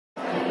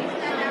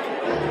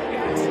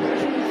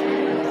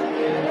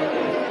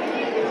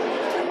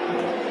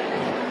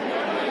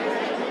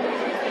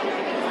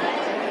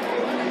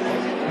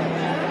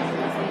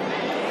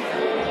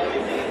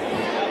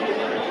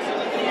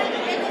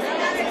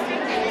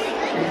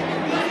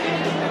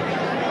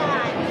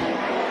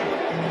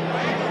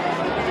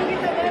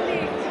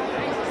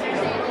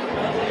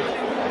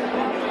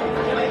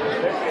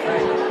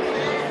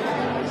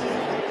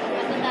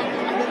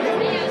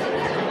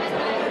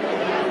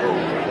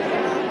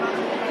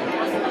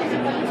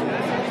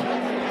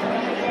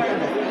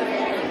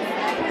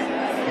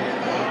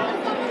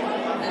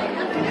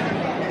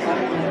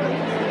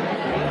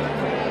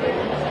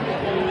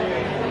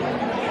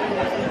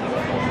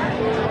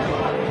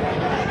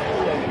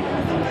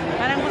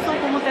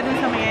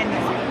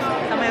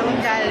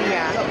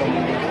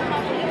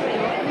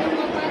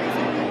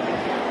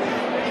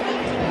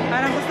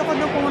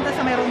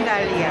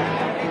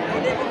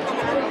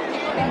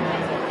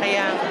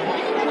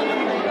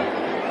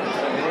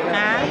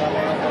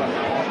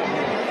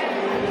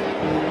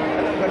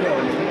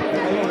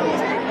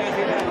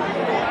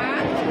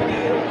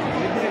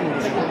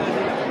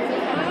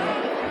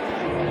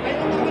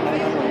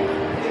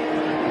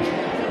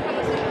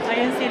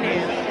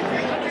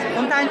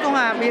Bibidyohan ko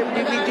nga.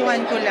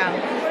 Bibidyohan ko lang.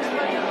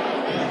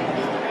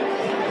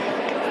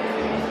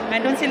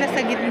 Nandun sila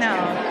sa gitna,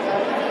 oh.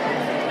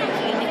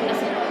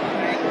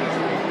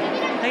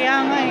 Kaya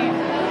nga eh.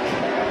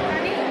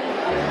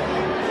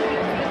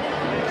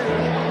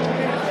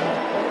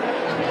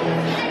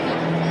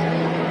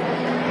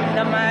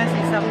 The mass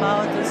is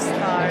about to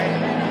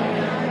start.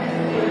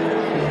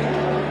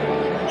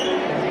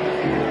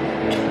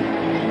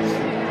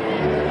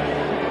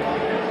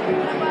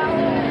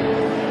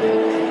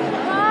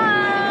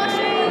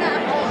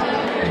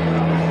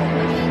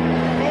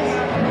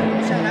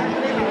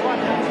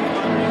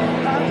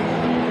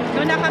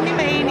 Doon na kami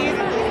mainit.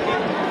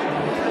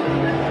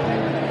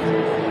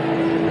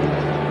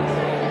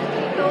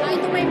 Hi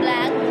to my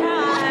vlog.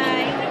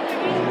 Hi.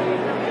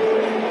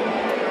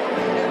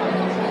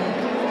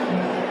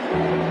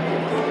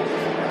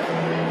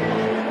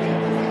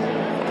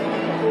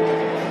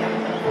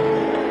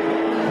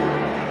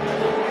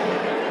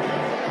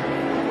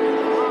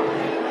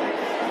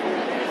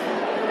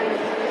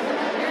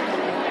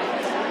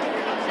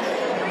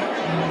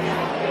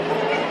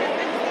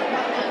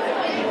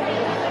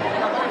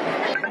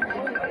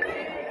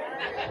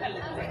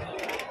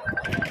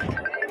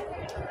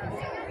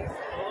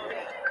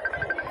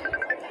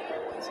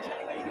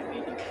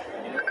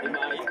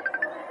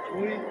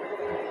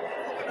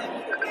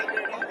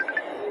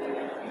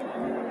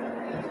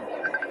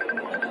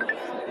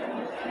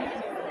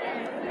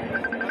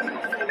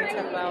 It's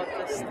about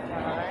to start.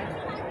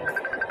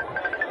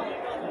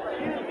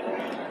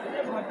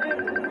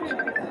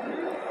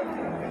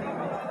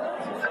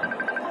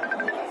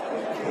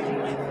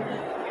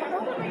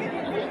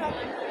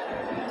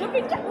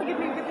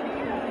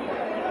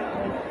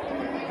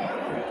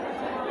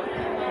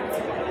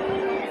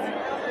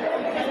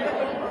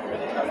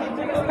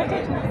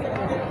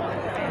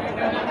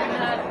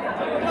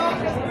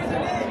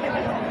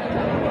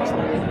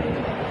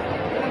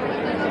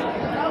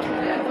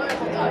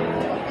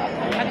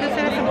 Ato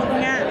sila sa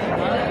bunga.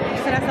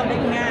 Sila sa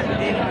bunga.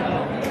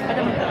 Ano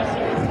mo ito?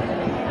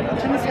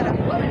 Ano sila?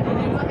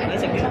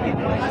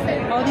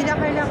 Oh, di na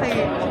kayo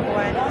kayo.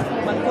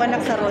 Magkuhan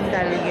sa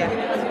ronda liga.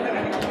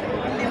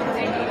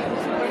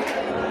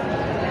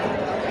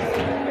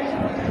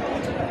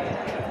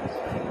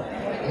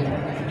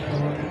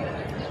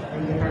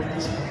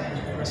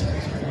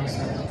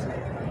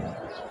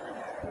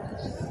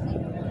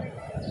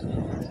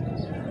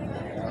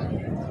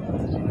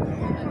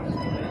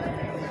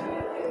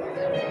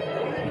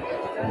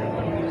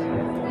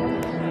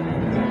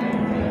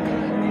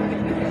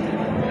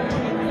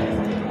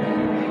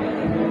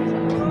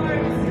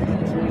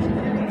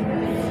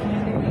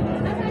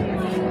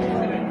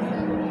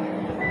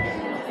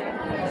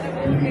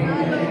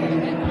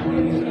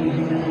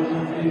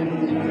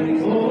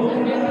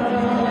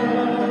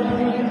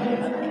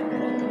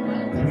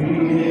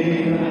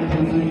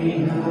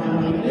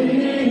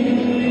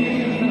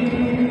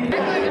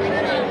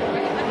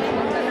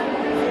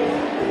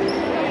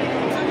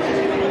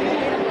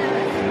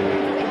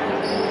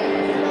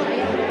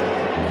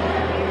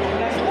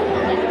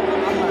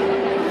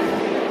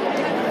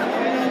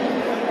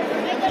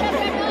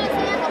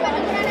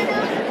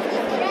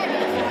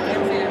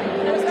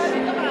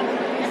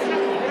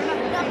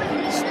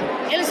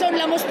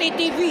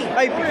 TV.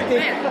 Ay, pwede.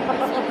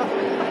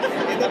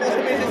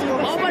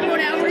 Open mo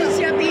na ang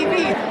Mauricia TV.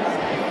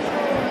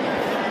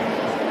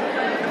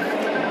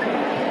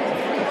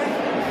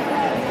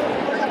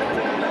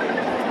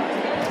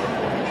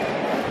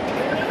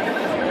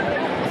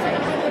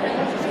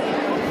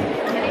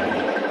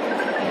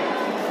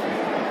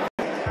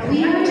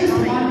 We are just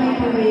 1 week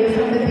away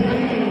from the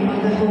beginning of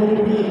the Holy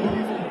Week,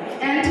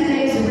 and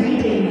today's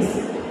readings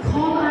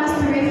call us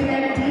to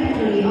reflect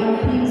deeply on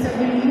themes of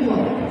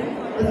renewal,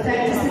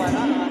 authenticity,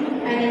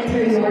 and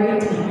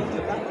interiority.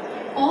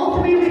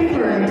 All three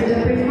refer to the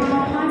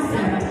profound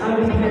concept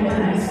of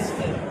repentance.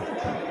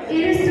 It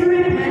is through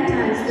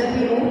repentance that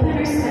we open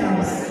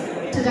ourselves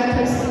to the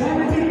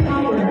transformative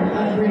power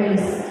of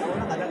grace.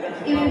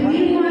 If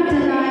we want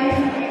the life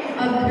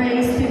of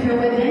grace to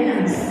grow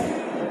within us,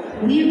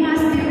 we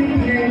must be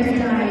prepared to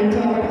die to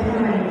our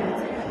pride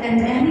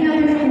and any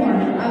other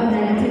form of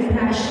negative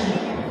passion.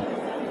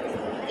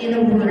 In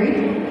a word,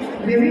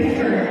 we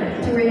refer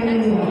to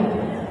renewal.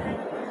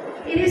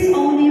 It is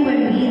only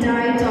when we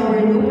die to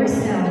our lower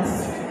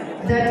selves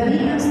that we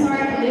can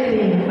start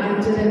living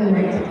unto the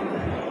Lord.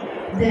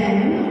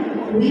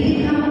 Then,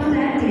 we become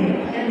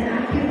authentic and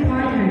active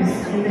partners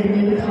in the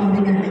new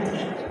covenant.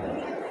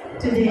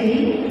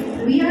 Today,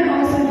 we are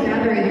also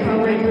gathered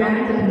for our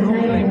grand and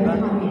holy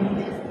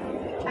homecoming.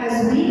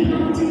 As we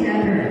come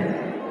together,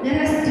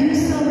 let us do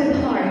so with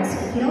hearts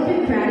filled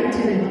with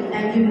gratitude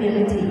and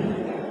humility.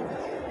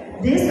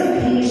 This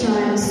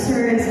occasion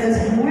serves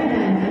as more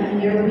than a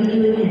mere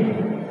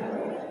reunion.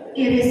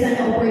 It is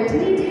an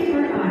opportunity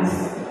for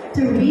us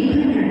to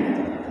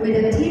reconnect with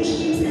the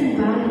teachings and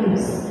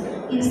values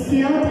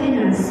instilled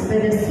in us by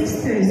the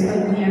Sisters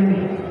of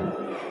Mary.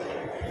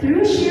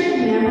 Through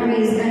shared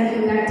memories and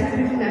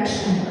collective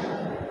reflection,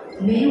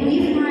 may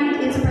we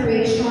find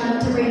inspiration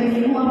to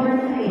renew our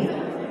faith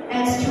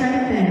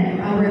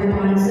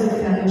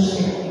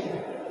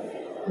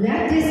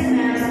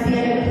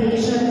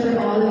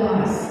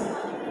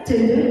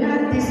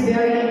this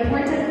very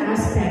important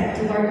aspect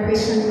of our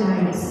Christian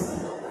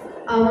lives,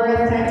 our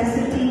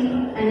authenticity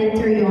and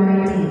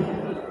interiority.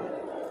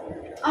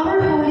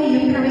 Our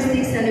Holy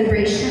Eucharistic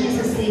celebration is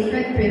a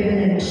sacred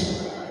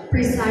privilege,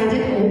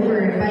 presided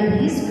over by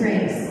His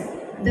Grace,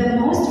 the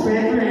Most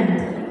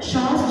Reverend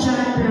Charles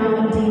John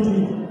Brown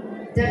D.D.,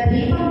 the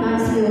Papal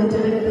Nuncio to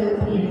the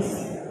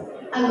Philippines,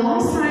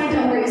 alongside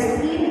our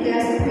esteemed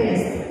guest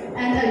priest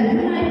and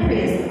alumni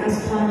priest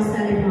as common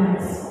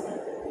celebrants.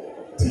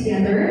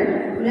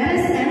 Together, let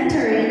us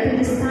enter into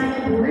this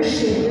time of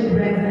worship with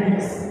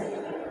reverence,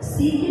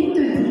 seeking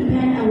to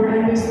deepen our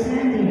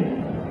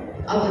understanding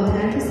of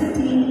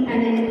authenticity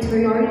and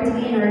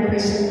interiority in our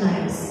Christian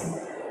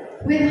lives.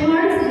 With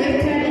hearts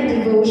lifted in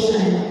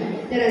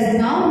devotion, let us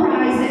now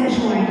rise and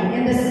join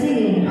in the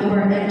singing of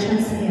our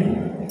entrance hymn.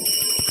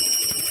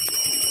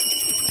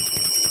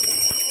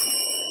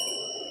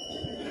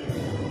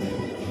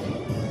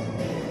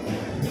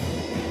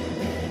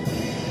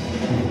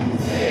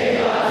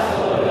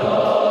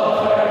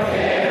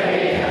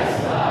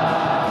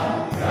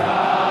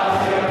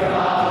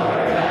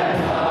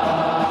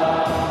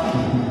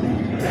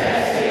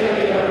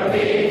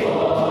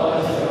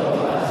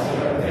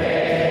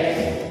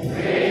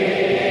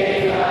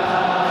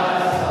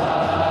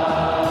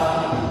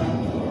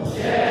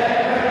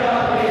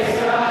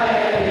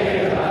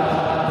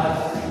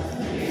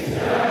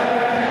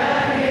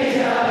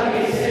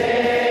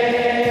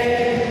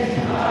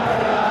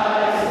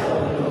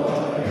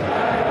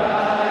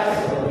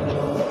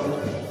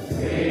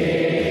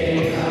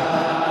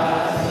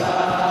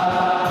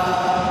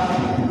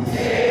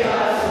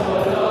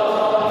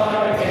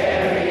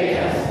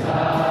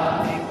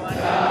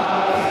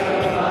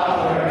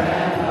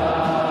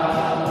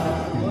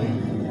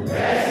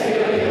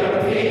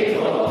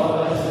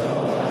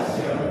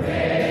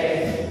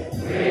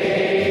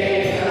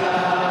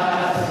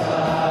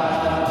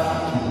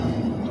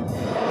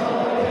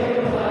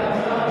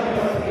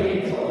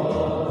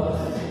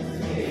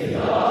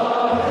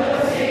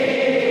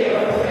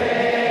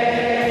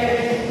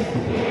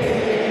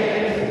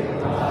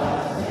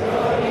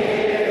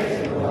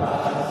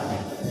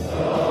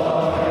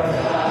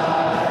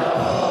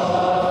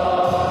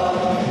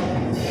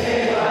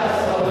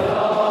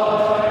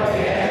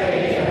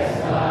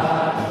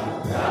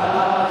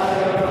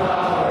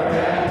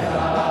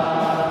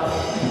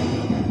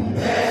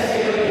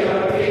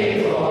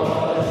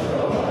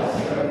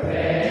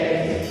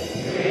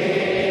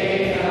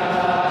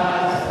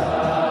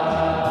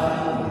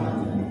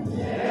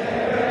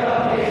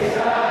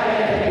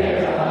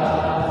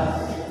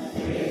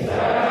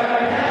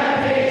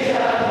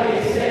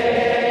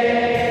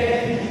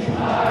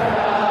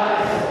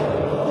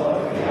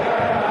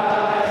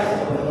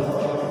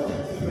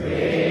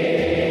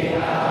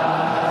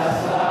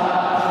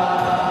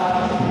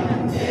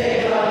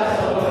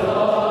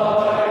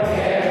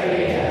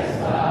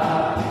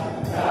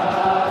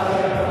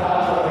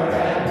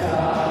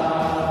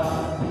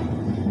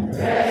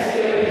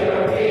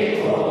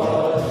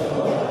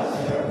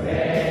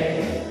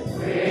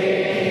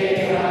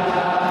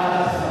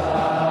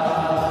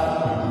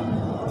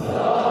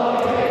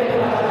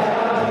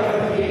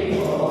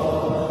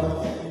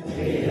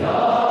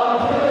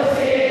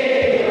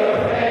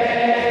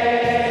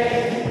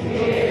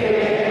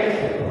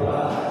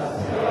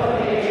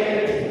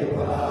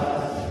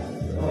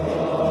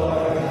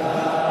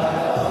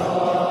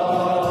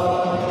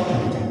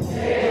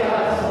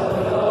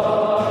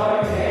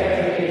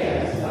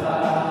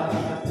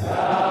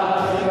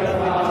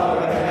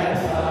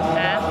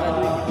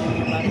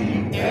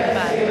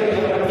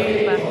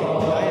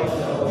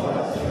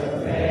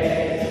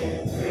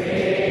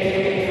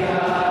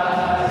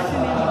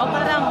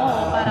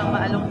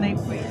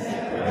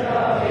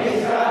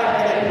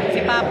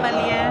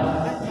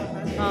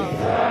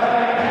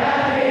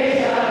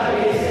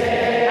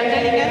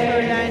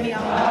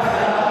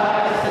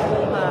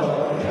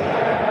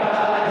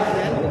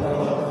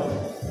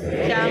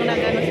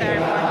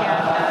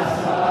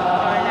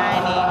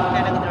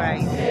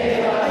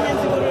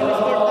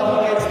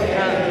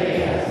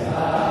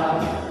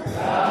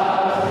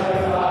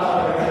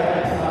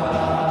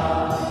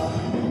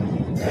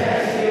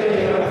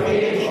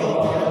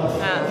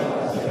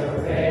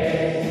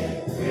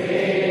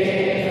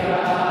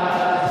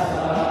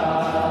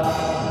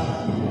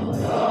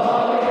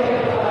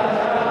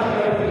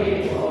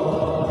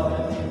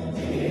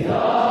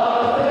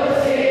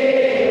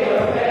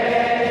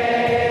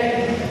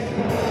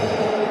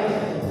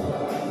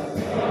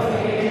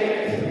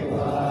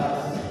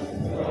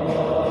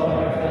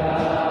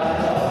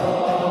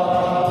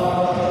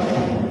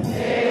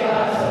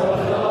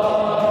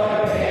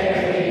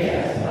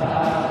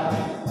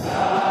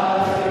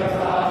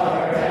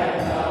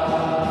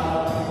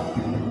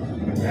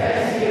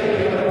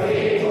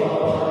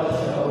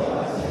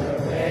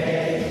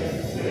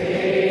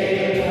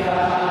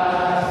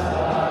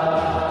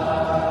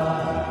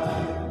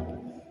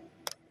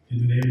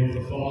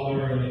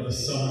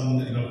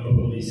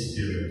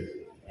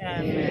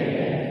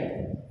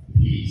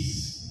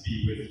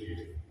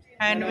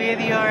 And with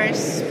your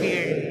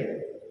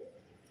spirit.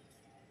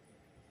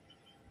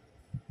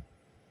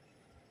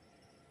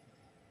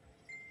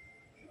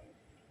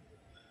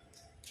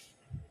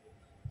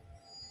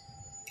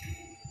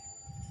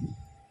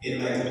 in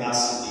my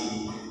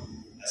capacity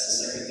as the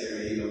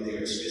Secretary of the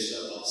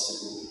Archbishop of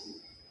Cebu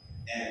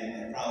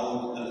and a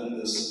proud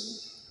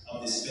alumnus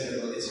of this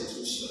federal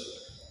institution,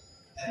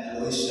 and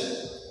Aloysian,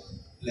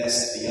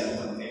 blessed beyond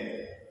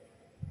compare.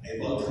 I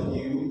welcome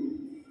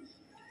you,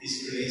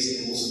 His Grace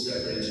the Most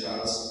Reverend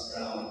Charles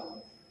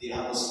Brown, the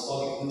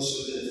Apostolic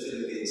Nuncio to the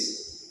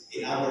Philippines,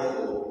 in our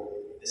home,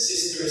 the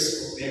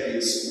Sisters of Mary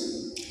School.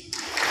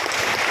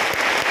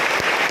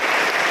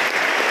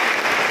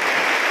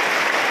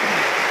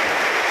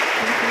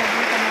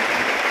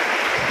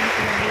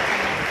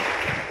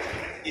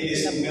 In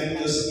this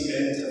momentous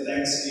event of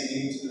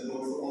thanksgiving to the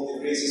Lord for all the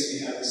graces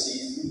we have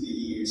received through the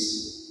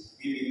years,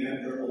 we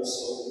remember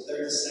also the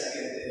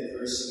 32nd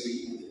anniversary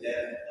of the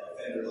death of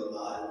Venerable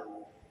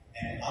Al,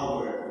 and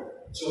our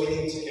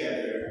joining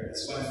together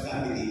as one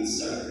family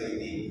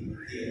celebrating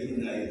the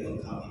alumni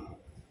homecoming.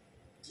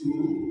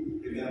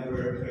 To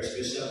remember,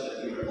 Archbishop,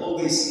 that you are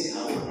always in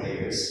our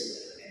prayers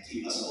and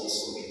keep us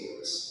also in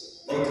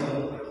yours.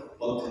 Welcome,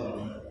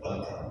 welcome,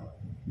 welcome.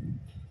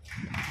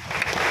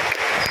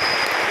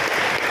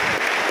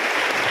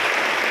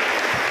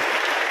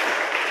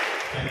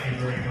 Thank you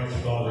very much,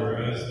 Father.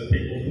 As the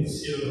Papal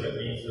Nuncio, that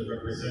means the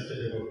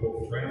representative of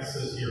Pope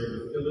Francis here in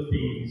the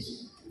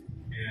Philippines,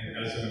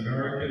 and as an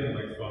American,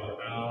 like Father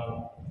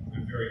Al,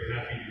 I'm very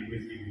happy to be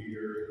with you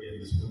here in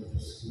this wonderful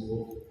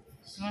school.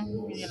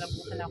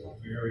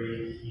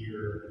 Mary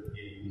here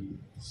in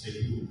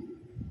Cebu.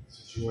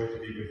 It's a joy to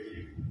be with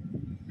you.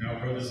 Now,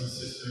 brothers and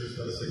sisters,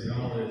 let us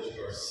acknowledge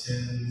our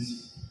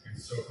sins and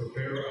so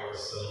prepare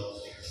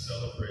ourselves to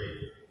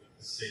celebrate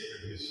the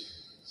sacred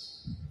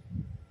mysteries.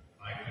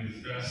 I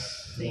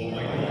confess to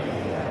Almighty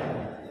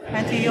God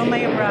And to you,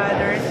 my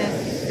brothers and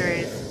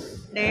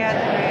sisters, they had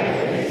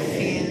great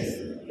sins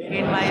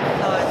in my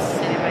thoughts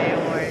and in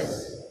my words,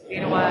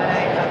 in what I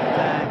have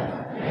done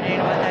and in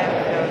what I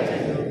have failed to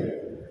do.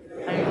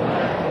 I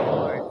want,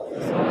 Lord,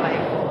 so my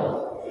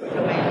fault,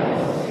 and my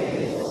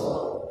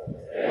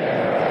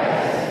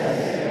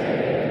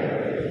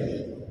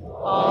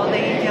all the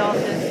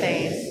angels and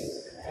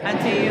saints, and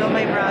to you,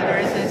 my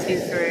brothers and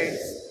sisters,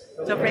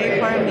 to pray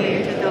for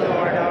me to the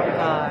Lord our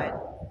God.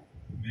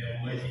 May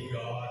Almighty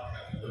God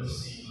have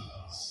mercy on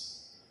us,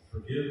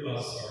 forgive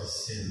us our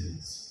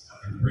sins,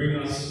 and bring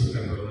us to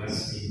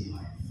everlasting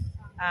life.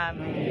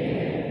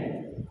 Amen.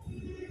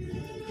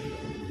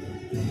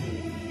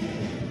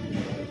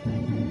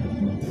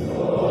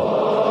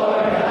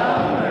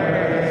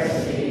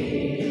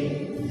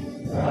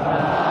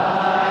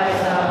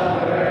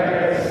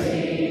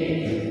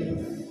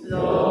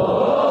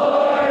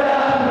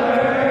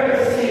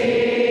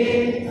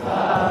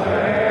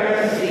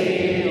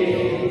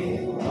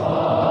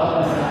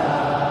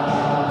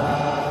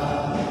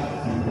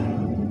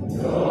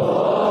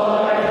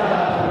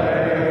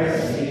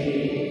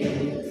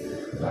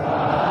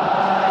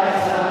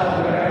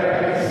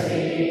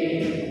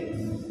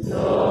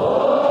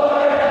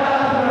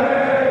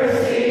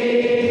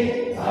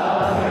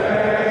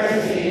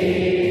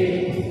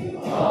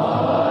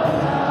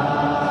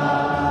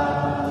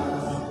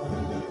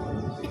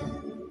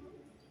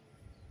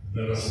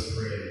 Let us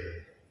pray.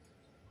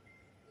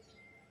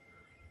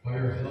 By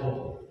your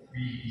help,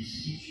 we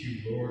beseech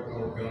you, Lord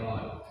our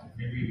God,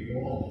 may we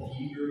walk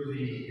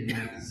eagerly in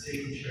that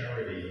same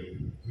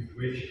charity with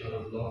which, out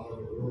of love for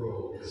the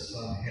world, your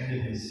Son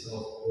handed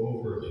himself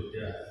over to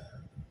death.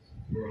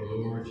 For our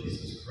Lord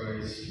Jesus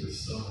Christ, your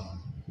Son,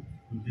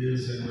 who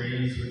lives and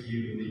reigns with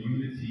you in the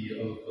unity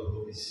of the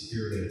Holy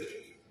Spirit,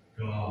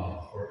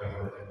 God,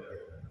 forever and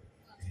ever.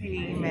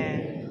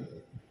 Amen.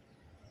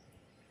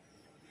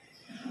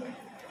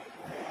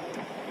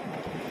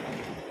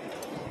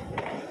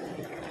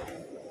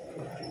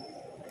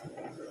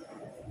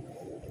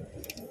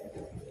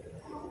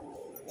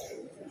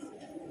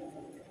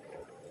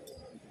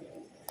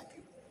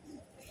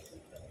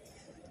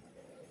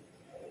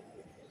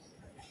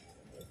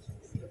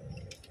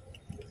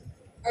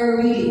 A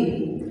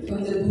reading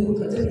from the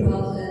book of the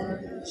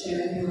prophet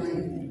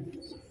Jeremiah.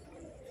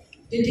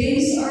 The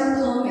days are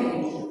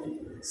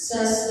coming,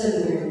 says the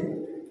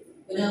Lord,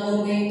 when I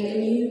will make a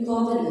new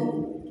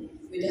covenant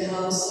with the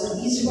house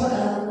of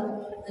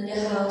Israel and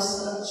the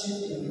house of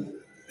Judah.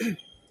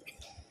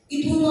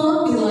 It will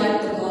not be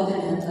like the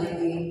covenant I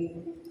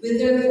made with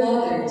their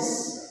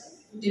fathers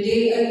the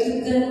day I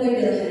took them by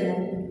the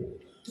hand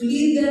to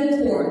lead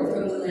them forth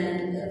from the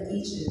land of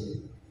Egypt.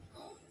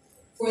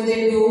 For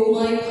they broke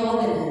my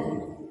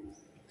covenant,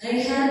 and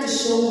I had to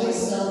show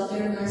myself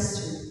their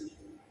master,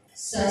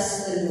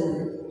 says the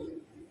Lord.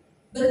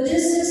 But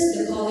this is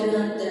the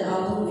covenant that I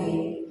will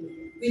make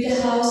with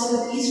the house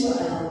of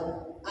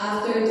Israel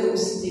after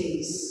those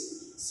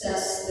days,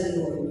 says the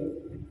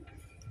Lord.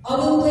 I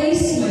will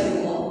place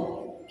my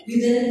law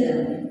within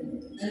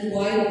them and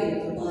write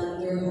it upon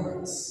their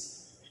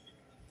hearts.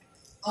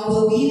 I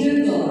will be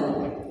their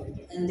God,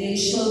 and they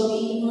shall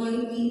be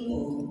my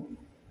people.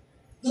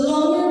 No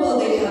longer will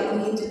they have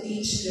me to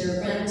teach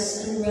their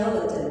friends and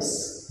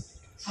relatives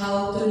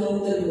how to know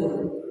the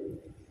Lord.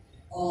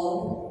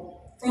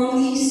 All, from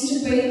least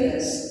to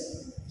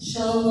greatest,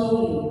 shall know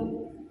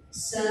me,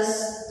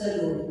 says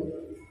the Lord.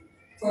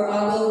 For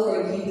I will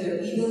forgive their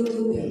evil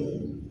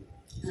doing,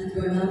 and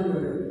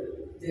remember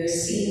their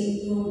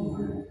sin no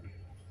more.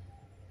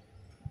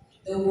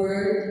 The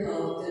word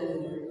of the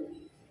Lord.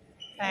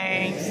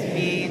 Thanks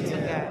be to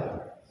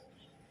God.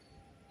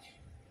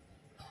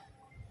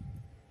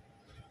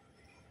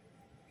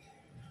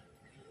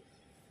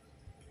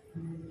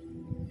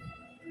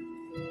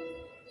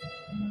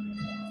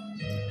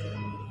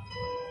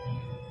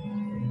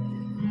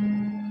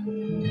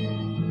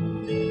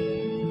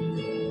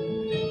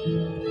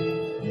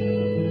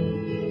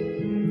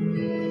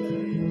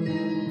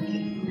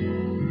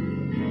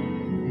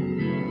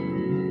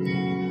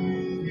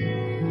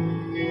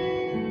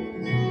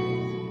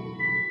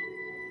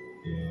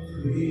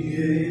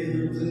 Create a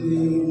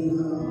clean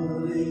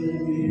heart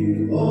in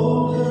me,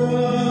 oh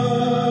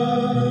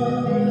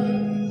God.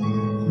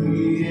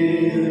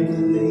 Create a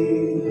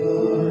clean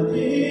heart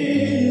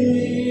in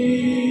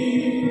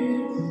me,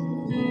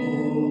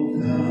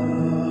 oh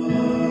God.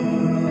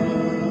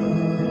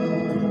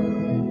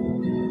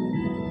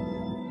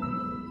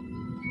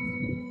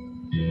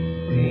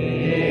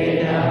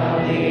 Create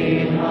a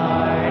clean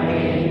heart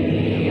in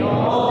me, O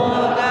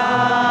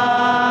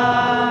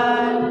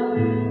God.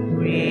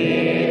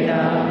 Create a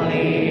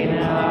clean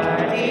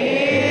heart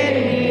in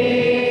me,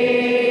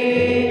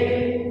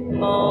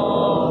 O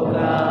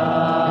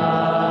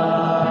God.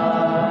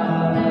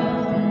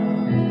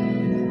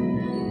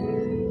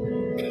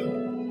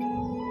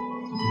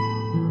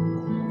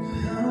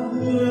 Have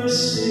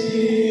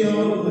mercy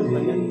on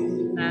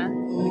me, Ha?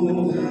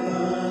 oh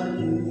God,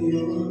 in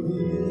your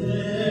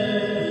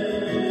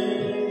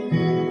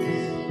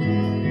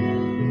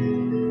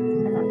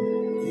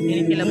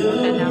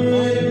Kinikilabutan ako.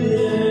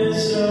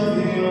 goodness of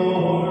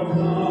your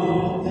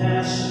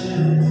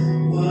compassion,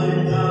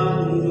 wipe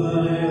out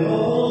my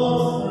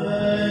offense.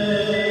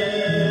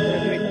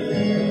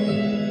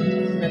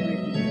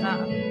 Ah.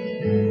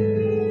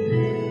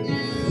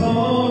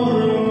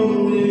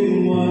 Thoroughly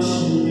wash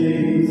me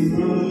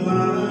from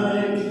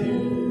my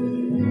guilt,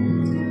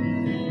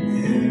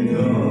 and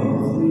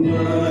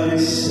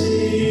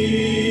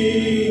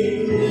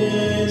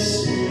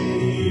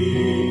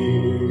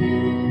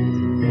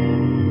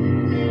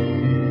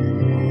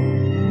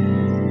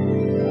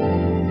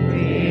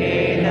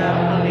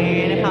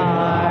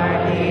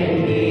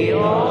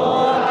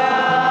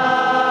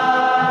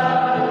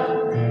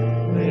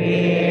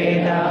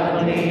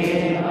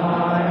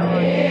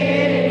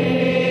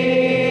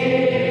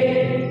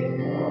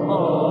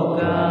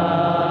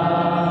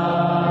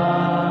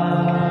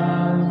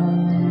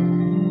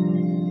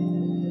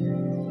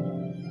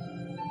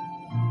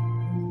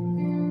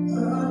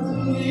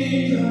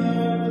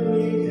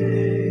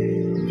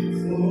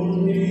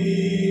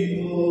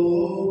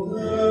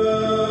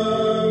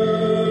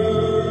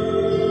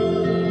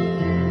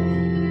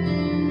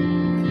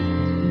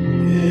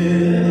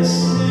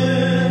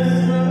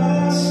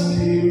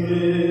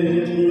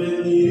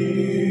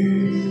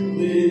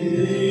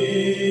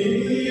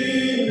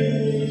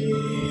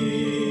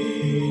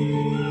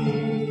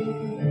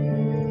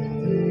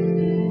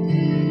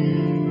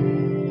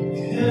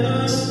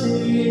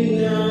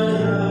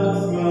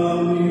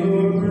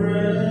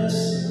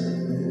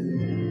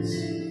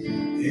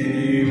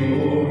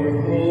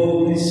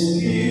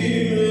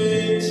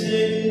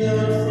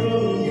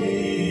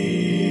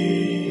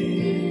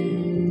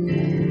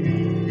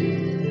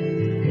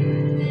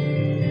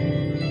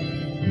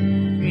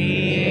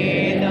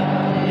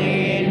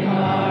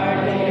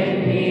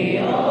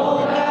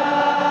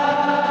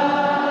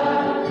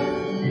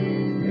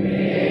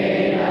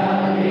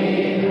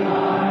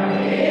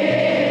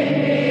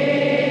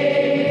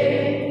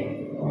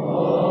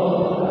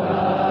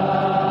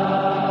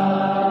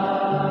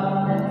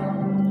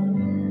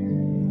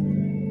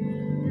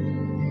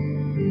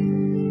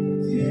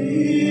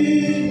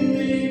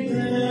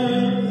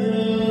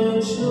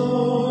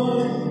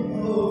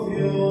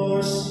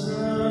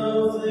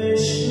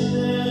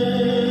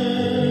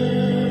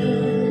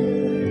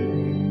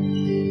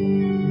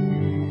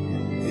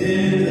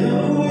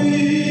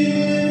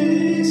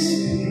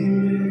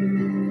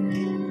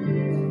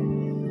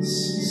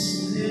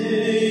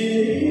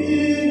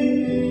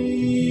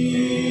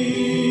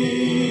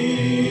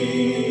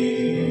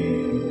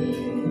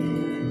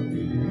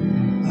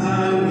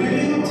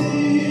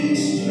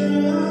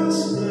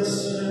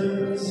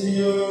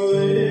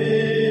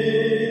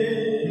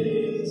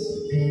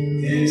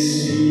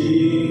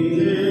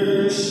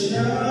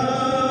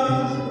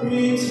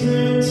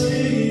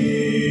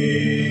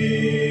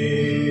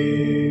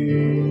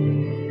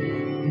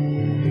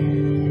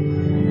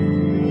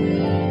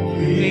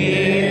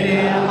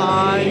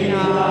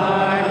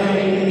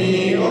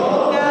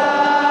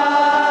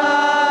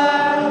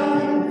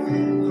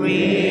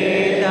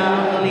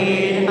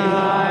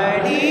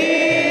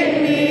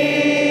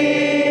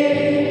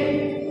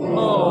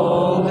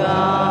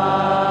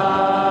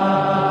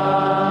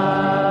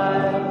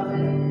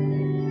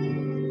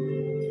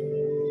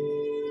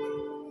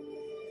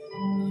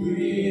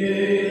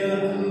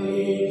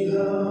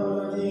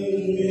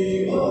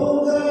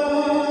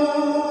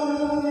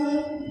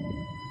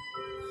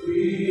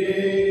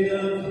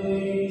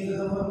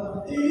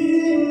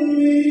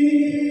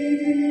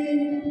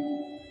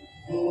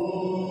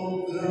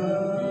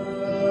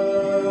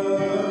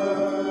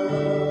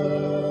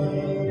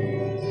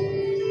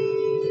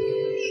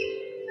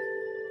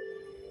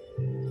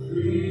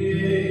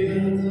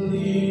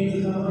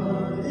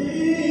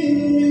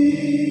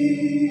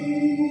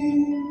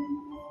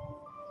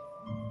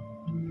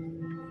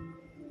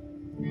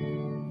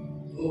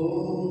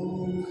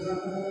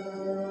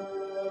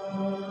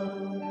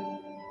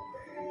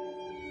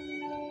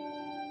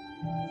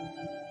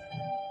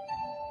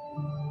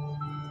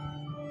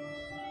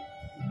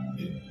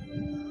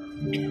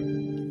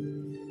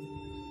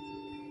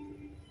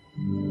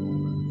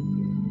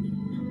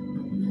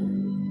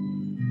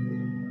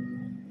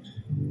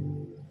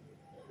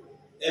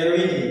A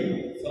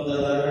reading from the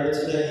letter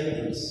to the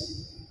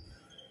Hebrews.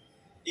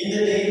 In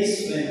the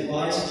days when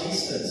Christ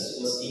Jesus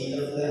was in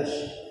the flesh,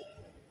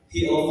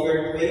 he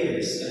offered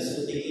prayers and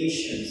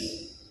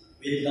supplications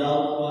with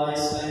loud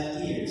cries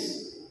and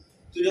tears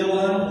to the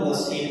one who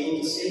was able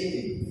to save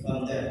him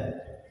from death.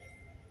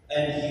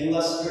 And he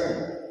was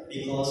heard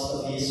because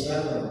of his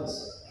reverence.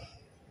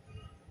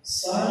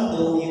 Son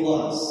though he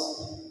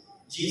was,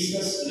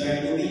 Jesus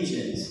learned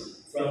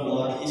obedience from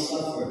what he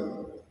suffered.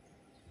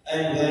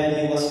 And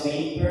when he was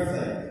made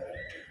perfect,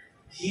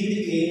 he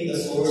became the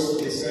source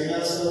of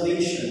eternal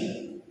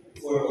salvation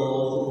for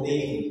all who obey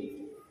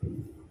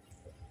him.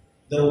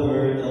 The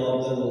word of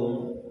the Lord.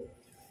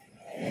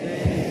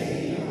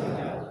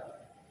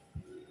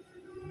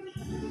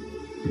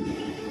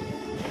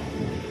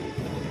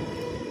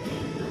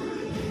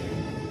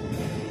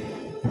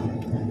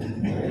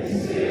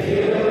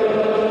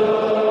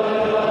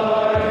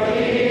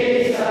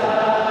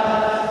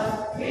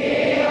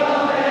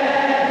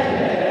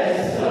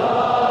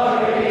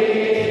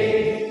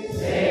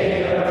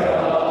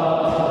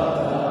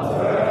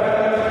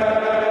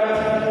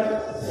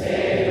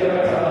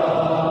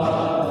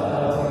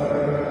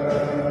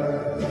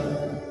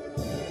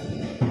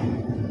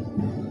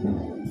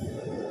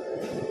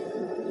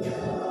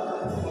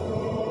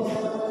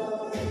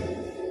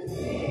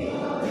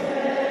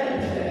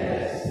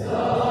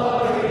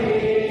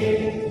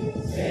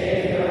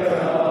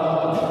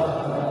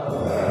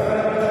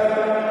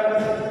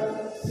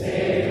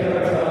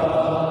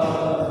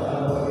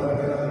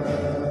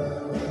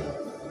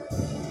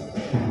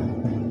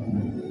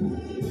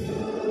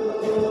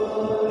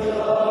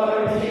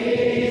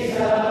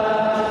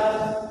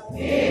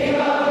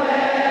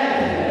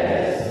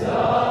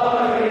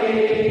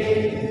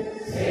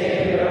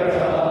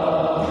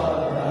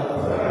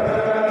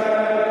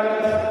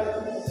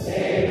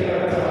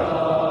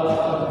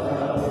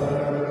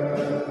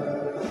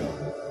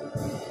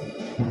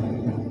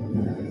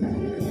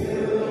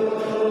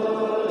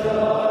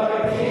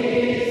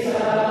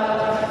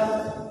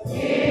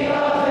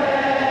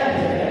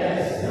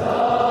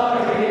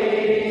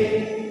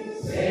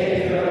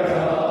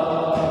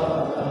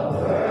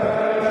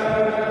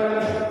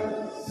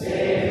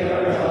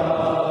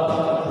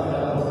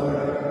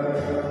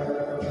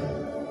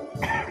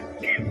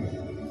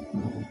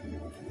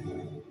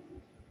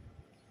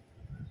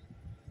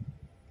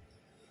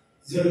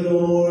 The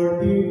Lord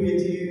be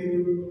with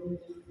you.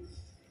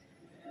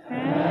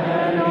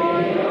 And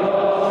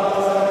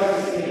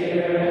your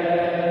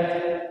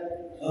spirit.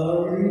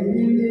 A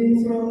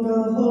reading from the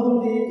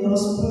Holy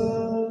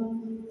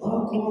Gospel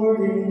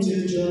according to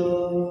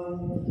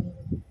John.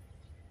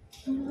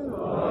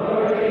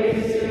 Glory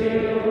to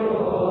you, O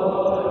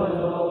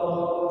Lord.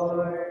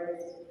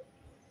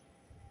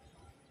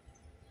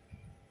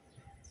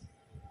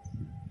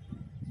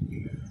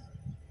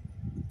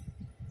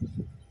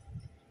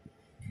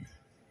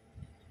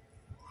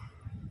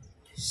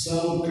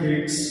 Some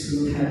Greeks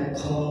who had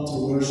come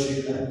to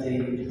worship at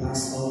the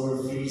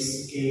Passover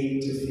feast came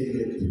to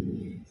Philip,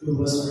 who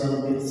was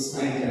from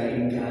Bethsaida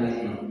in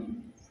Galilee,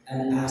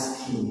 and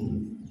asked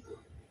him,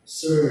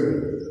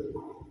 "Sir,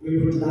 we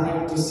would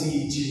like to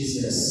see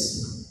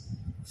Jesus."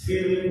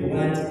 Philip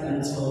went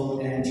and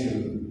told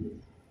Andrew.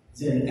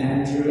 Then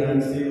Andrew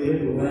and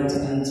Philip went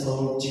and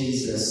told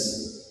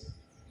Jesus.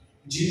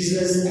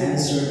 Jesus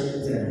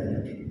answered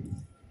them,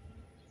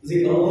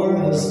 "The hour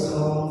has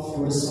come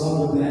for the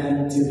Son of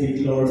Man to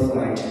be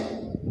glorified.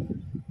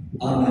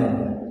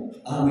 Amen.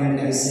 Amen,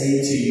 I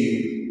say to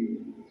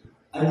you,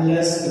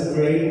 unless a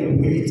grain of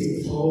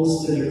wheat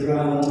falls to the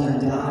ground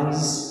and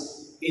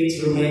dies,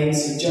 it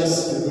remains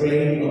just a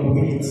grain of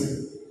wheat.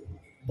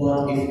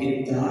 But if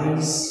it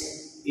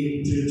dies,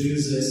 it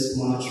produces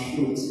much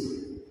fruit.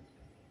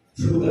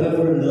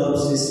 Whoever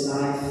loves his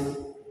life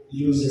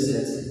loses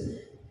it,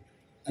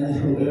 and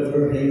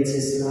whoever hates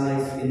his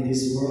life in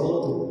this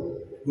world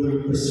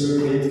will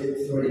preserve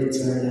it for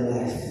eternal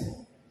life.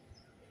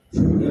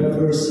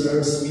 Whoever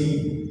serves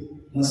me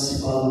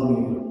must follow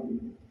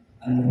me,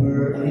 and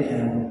where I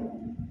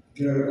am,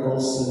 there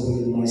also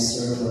will my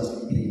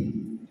servant be.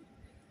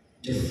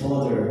 The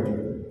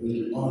Father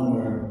will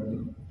honor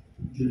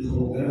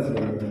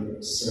whoever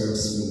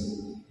serves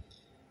me.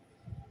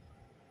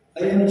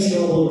 I am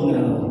troubled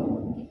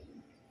now,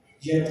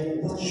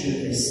 yet what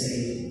should I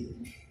say?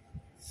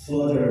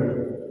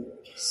 Father,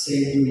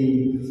 save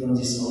me from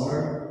this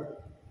hour.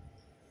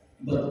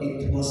 But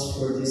it was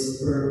for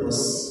this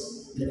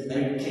purpose that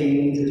I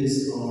came to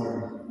this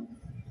hour.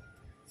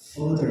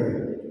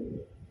 Father,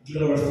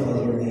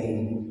 glorify your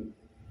name.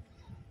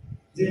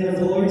 Then a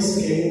voice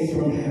came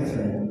from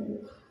heaven.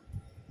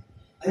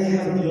 I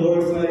have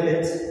glorified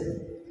it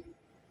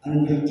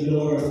and will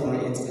glorify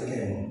it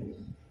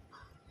again.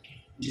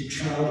 The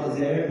crowd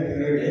there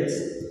heard it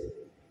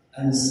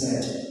and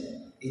said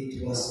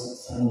it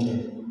was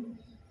thunder.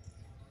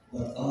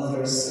 But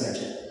others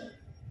said,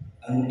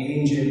 an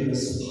angel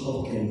has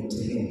spoken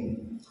to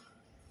him.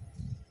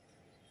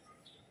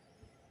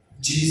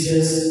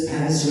 Jesus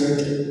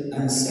answered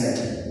and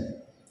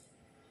said,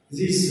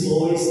 These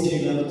boys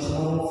did not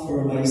come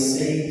for my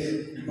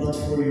sake, but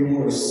for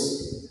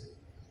yours.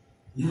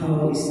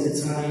 Now is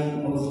the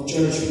time of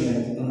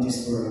judgment on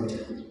this world.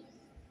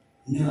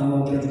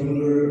 Now the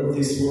ruler of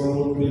this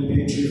world will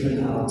be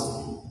driven out.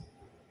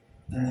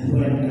 And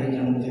when I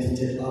am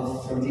lifted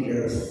up from the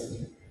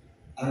earth,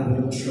 I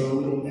will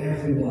draw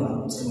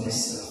everyone to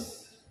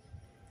myself.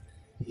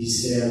 He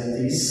said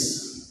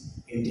this,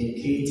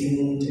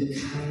 indicating the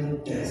kind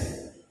of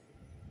death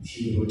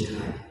he would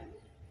die.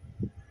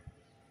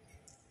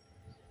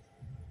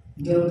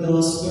 The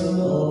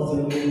Gospel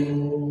of the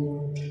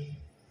Lord.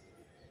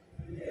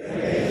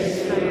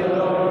 Praise to you,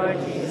 Lord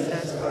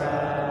Jesus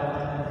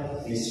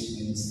Christ. Please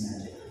remain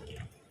standing.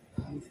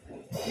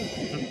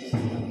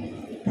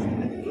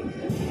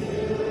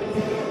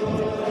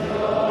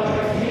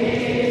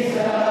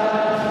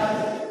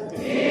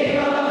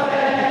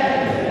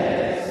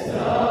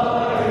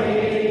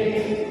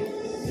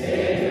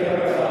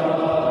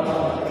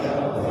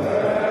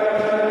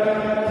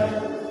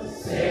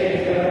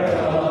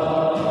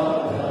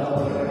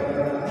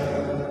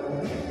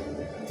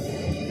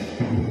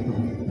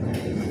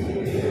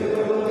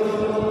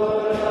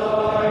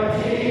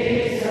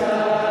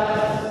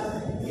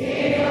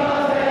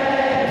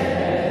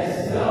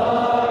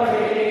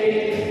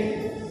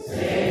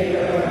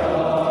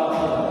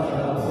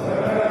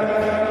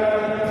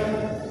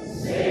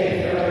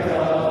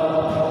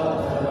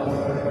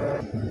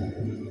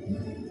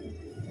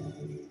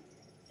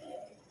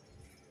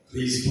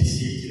 Please be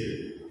seated.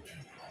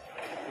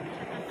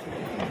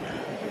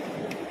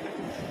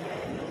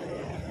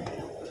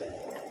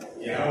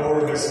 The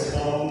hour has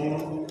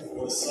come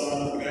for the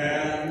Son of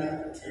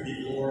Man to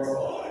be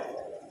glorified.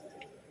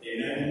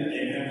 Amen,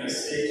 amen, I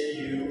say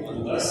to you,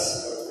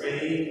 unless a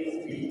grain of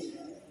wheat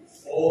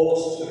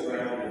falls to the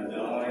ground and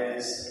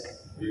dies,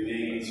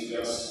 remains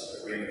just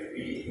a grain of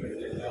wheat, but if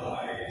it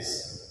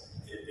dies,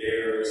 it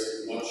bears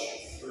much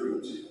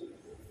fruit.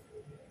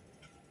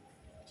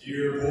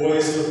 Dear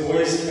boys of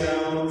Boys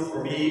Town,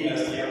 for me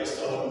as the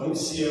Apostolic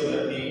Nuncio,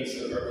 that means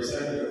the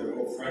representative of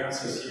Pope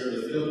Francis here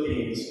in the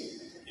Philippines,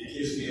 it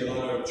gives me a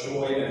lot of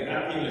joy and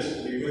happiness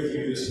to be with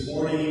you this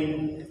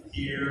morning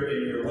here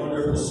in your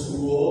wonderful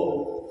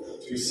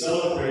school to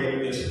celebrate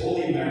this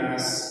Holy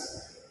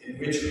Mass in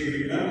which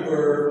we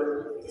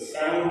remember the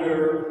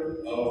founder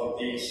of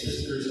the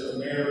Sisters of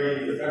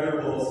Mary, the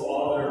Venerable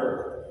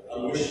Father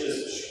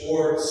Aloysius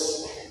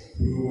Schwartz,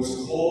 who was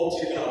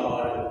called to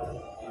God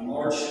on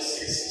March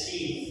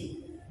 16th,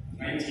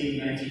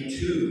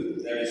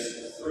 1992, that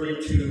is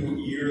 32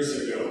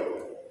 years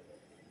ago.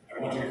 I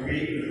want to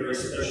greet in a very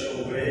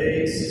special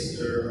way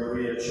Sister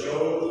Maria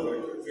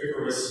Cho, the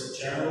Vicaress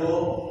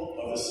General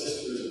of the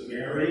Sisters of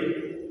Mary.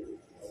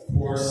 Of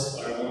course,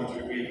 I want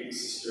to greet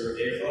Sister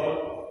Eva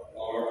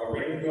R.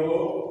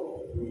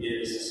 Arengo, who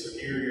is the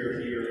Superior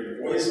here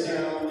in Boys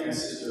Town, and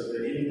Sister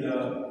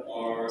Belinda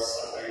R.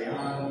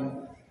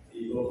 Sakayan,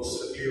 the local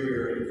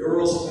Superior in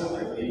Girls Town.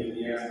 I believe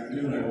in the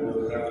afternoon I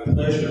will have the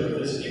pleasure of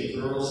visiting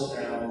Girls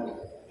Town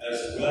as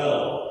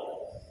well.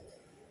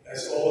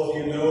 As all of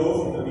you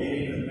know from the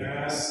meeting of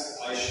Mass,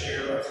 I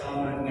share a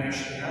common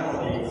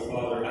nationality with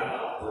Father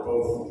Al. We're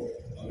both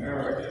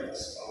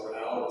Americans. Father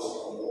Al was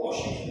from the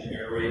Washington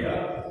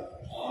area.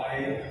 I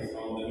am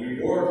from the New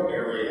York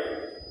area.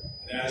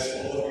 And as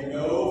all of you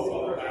know,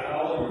 Father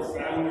Al, your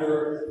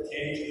founder,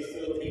 came to the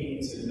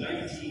Philippines in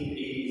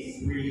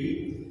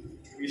 1983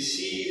 to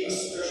receive a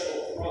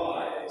special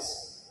prize,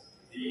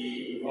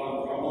 the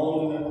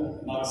Ramon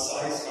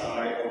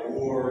Magsaysay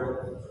Award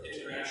for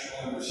International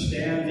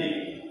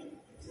Understanding,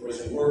 for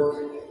his work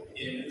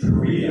in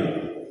Korea.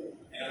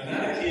 And on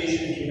that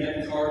occasion, he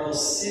met Cardinal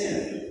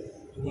Sin,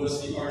 who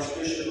was the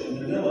Archbishop of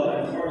Manila,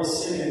 and Cardinal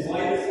Sin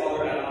invited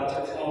Father Al to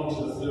come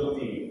to the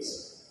Philippines.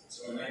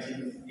 So in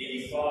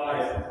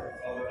 1985,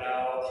 Father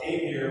Al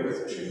came here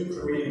with 2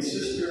 Korean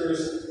sisters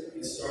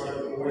and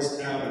started Boys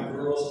Town and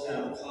Girls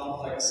Town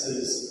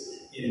complexes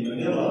in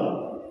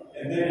Manila.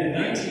 And then in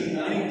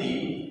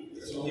 1990, it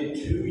was only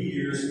 2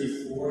 years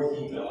before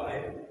he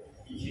died,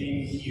 he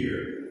came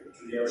here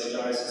to the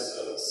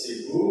Archdiocese of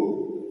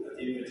Cebu at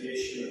the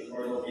invitation of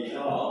Cardinal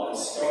Vidal and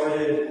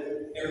started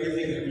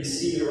everything that we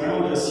see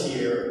around us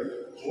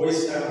here,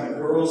 Boys Town and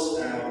Girls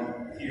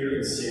Town, here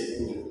in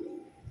Cebu.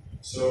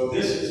 So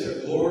this is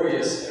a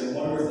glorious and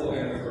wonderful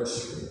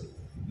anniversary,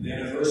 an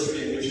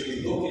anniversary in which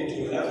we look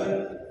into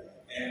heaven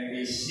and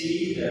we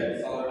see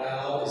that Father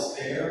Al is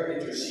there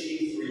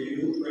interceding for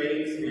you,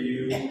 praying for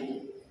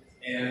you,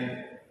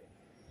 and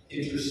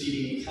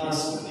interceding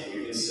constantly,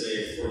 we can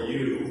say, for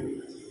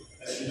you.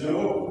 As you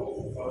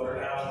know,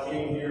 Father Al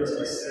came here, as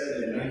I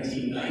said, in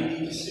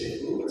 1990 to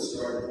Cebu and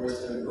started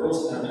Boys Town and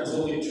Girls Town. That was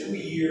only 2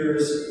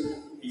 years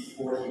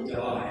before he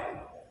died.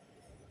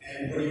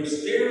 And when he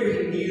was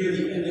very near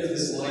the end of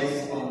his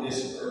life on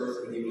this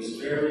earth, when he was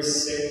very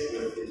sick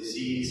with the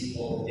disease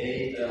called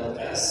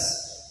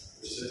ALS,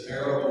 which is a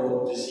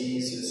terrible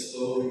disease that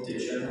slowly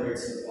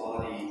degenerates the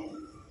body,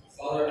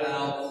 Father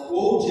Al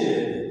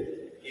quoted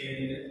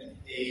in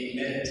a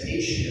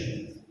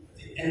meditation at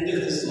the end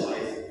of his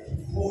life,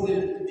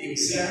 quoted the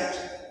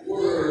exact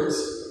words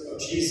of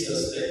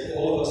Jesus that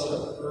all of us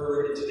have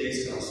heard in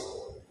today's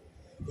gospel.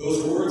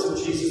 Those words of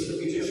Jesus that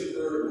we just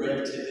heard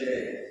read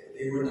today,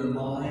 they were in the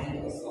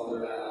mind of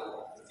Father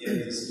Al at the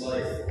end of his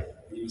life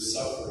when he was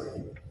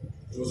suffering.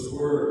 Those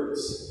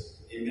words,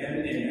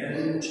 amen,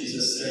 amen,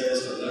 Jesus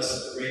says,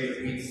 unless the grain of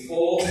wheat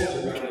falls to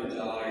the ground and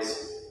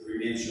dies, it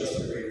remains just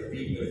a grain of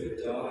wheat, but if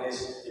it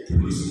dies, it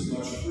produces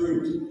much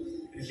fruit.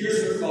 And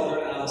here's what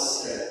Father Al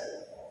said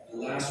the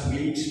last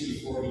weeks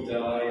before he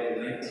died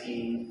in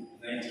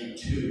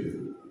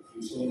 1992. He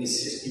was only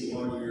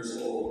 61 years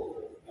old.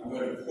 I'm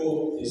going to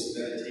quote his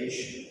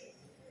meditation.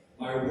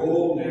 My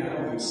role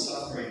now, who's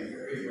suffering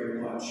very,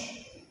 very much,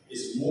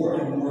 is more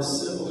and more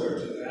similar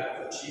to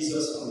that of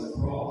Jesus on the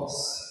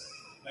cross.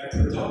 My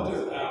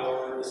productive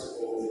hour is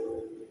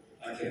over.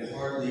 I can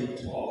hardly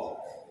talk.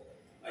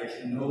 I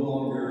can no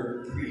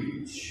longer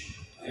preach.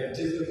 I have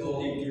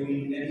difficulty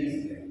doing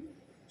anything.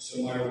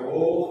 So my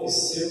role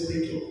is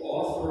simply to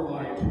offer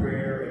my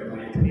prayer and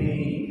my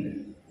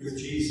pain with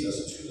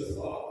Jesus to the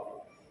Father.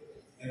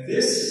 And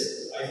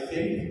this, I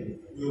think,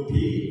 will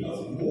be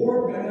of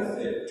more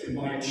benefit to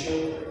my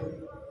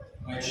children.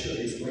 My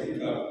children, he's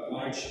writing about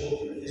my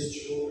children, his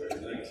children,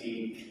 in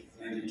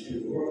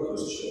 1992. Who are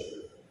those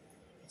children?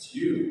 It's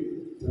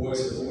you.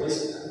 Boys are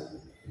boys now.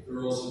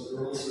 Girls are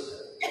girls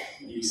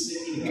now. He was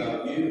thinking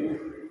about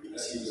you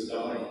as he was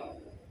dying.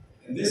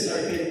 And this,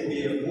 I think, will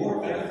be of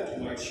more benefit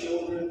to my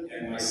children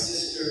and my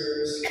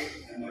sisters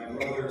and my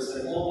brothers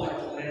than all my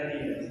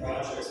planning and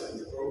projects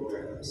and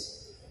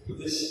programs. But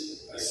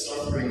this, my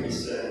suffering, he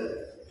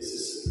said, is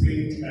a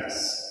supreme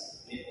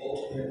test, the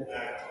ultimate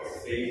act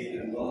of faith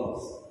and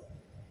love.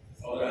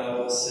 Father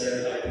Al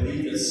said, I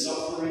believe that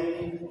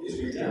suffering is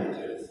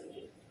redemptive,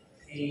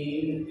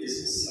 pain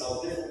is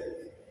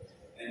salvific,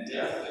 and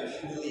death and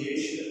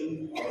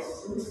humiliation are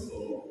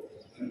fruitful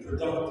and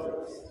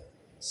productive.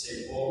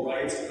 St. Paul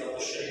writes, without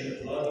the shedding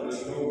of blood, there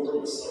is no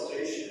work of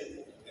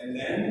salvation. And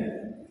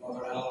then,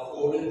 Father Al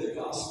quoted the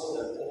gospel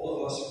that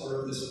all of us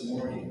heard this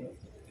morning.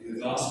 In the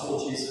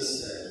gospel,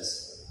 Jesus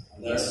says,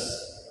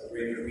 unless a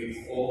grain of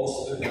wheat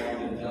falls to the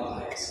ground and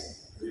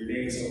dies, it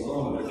remains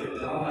alone. But if it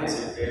dies,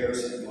 it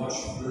bears much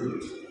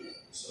fruit.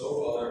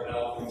 So, Father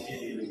Al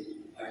continued,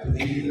 I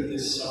believe that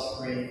this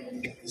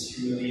suffering, this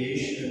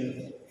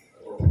humiliation,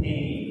 or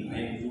pain I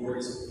endure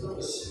is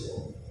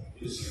purposeful,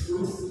 is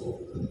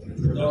fruitful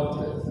and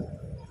productive.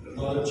 The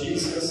blood of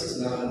Jesus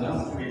is not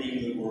enough to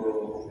redeem the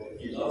world.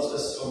 He loves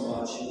us so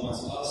much, he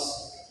wants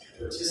us to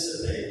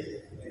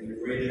participate in the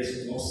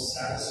greatest, most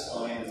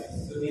satisfying,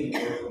 fulfilling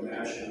work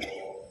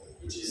imaginable,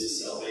 which is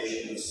the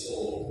salvation of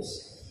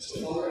souls. So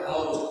Father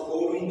Al was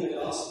quoting the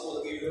gospel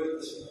that we heard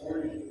this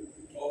morning,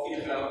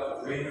 talking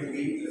about a grain of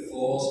wheat that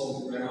falls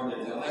to the ground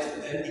and dies,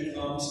 but then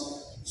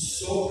becomes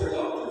so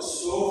productive,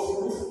 so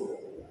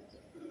fruitful.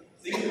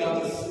 Think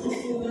about the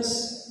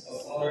fruitfulness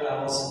of Father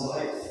Al's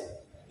life.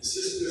 The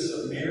Sisters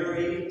of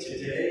Mary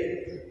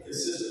today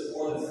consist of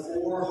more than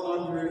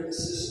 400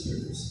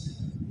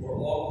 sisters who are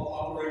all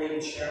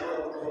operating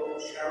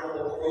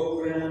charitable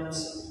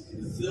programs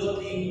in the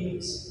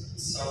Philippines,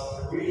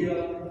 South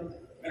Korea,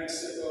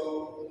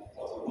 Mexico,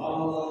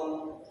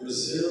 Guatemala,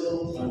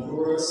 Brazil,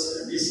 Honduras,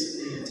 and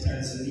recently in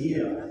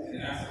Tanzania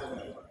and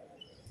Africa.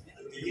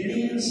 The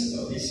beginnings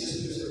of these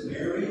Sisters of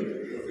Mary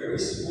were very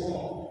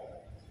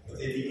small, but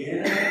they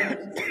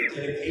began with the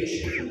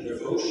dedication and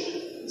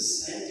devotion and the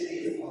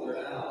sanctity of Father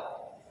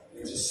Al.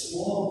 There was a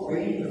small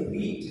grain of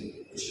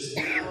wheat which has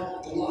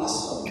now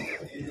blossomed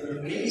into an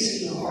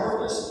amazing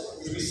harvest,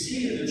 which we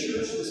see in the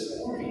church this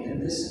morning in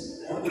this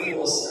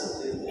wonderful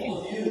assembly.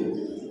 All of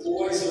you, the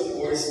boys of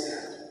Boy Scout.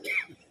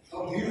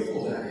 How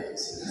beautiful that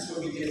is. And that's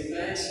why we give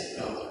thanks to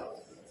God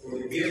for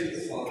the gift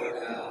of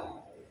Father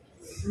Al,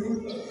 the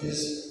fruit of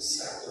his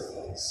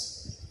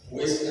sacrifice.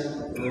 Boys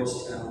Town and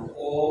Girls Town,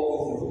 all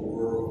over the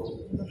world.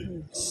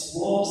 A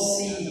small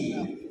seed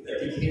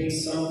that became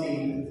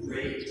something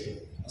great.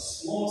 A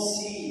small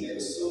seed that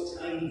was so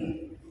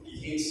tiny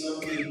became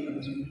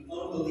something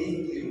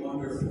unbelievably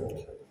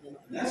wonderful.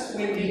 And that's the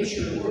way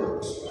nature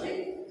works,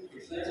 right?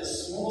 You plant a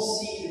small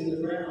seed in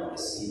the ground, a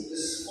seed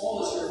as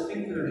small as your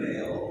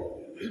fingernail,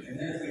 and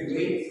then if we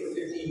wait for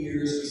 50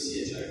 years, we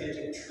see a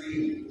gigantic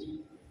tree,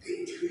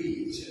 big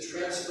tree. It's a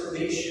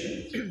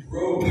transformation,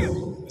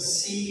 growth, a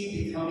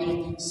seed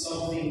becoming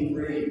something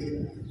great.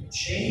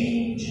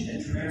 Change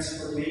and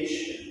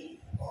transformation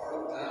are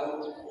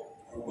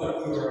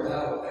what we are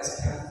about as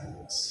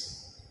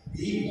Catholics.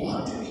 We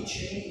want to be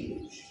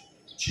changed.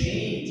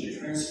 Change and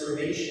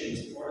transformation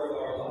is part of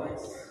our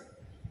life.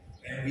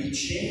 And we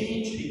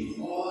change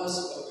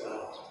because of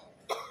God.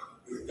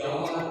 With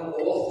God,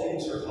 all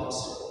things are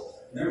possible.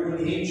 Remember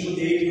when the angel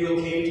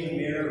Gabriel came to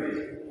Mary,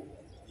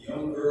 the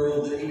young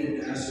girl living in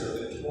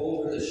Nazareth, and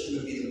told her that she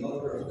would be the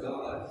mother of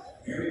God.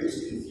 Mary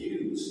was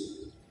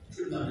confused.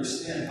 Couldn't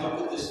understand, how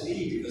could this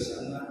be, because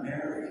I'm not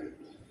married?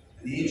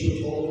 And the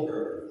angel told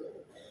her,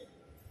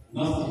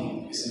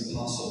 nothing is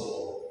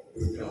impossible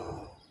with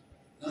God.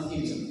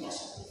 Nothing is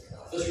impossible with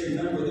God. Let's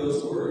remember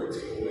those words,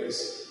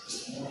 boys,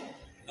 this morning.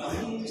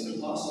 Nothing is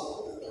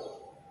impossible with God.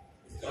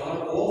 With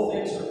God, all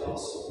things are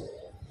gospel.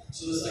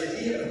 So this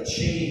idea of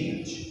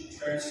change,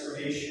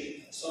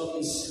 transformation,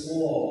 something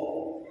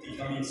small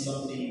becoming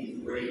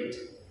something great.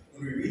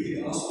 When we read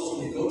the Gospels,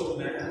 when we go to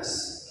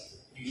Mass,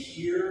 you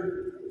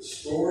hear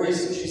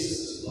stories of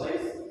Jesus'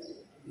 life.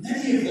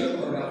 Many of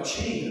them are about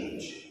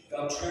change,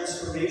 about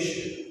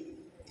transformation.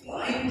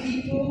 Blind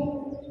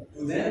people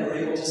who then are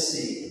able to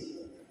see.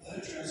 What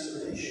a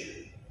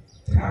transformation.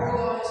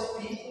 Paralyzed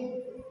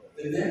people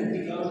that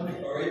then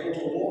are able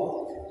to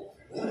walk.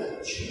 What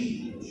a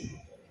change.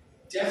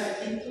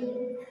 Deaf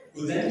people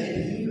who then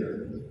can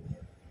hear.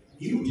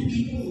 Mute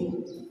people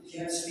who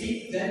can't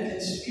speak then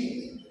can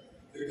speak.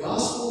 The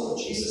gospel of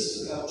Jesus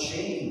is about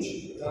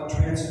change, about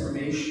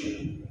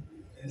transformation.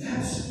 And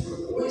that's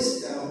what Boy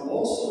Scout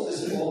also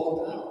is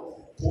all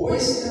about. Boy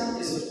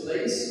Scout is a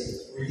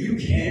place where you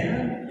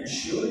can and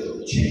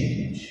should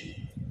change.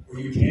 Where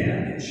you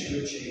can and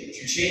should change.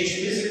 You change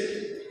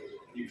physically.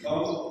 You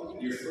come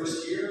in your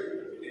first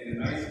year in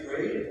the 9th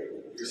grade,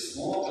 you're a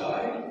small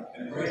guy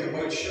and wearing a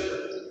white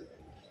shirt.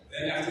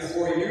 Then after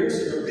 4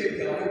 years, you're a big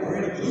guy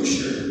wearing a blue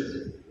shirt.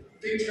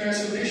 Big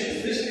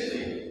transformation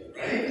physically,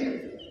 right?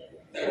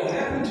 That will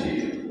happen to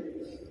you.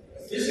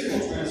 A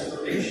physical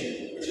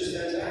transformation, which is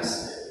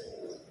fantastic.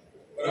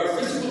 But our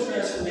physical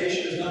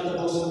transformation is not the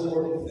most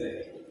important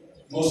thing.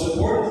 The most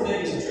important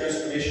thing is the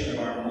transformation of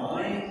our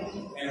mind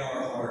and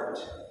our heart.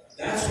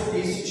 That's what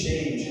needs to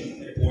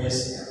change at Boy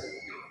Scout.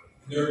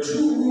 There are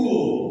 2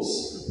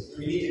 rules that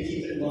we need to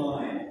keep in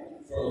mind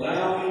for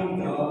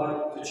allowing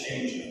God to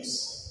change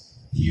us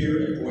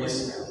here at Boy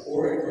Scout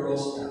or at Girl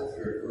Scout if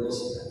you're at Girl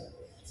Scout.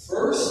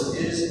 First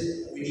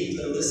is we need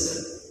to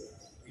listen.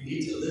 We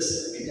need to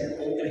listen. We need to have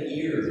open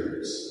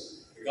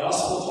ears. The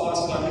gospel talks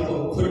about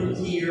people who couldn't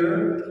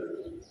hear.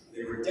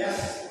 They were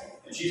deaf.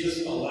 And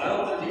Jesus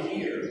allowed them to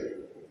hear.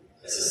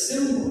 It's a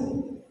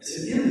symbol. It's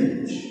an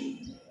image.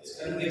 It's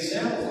kind of an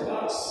example for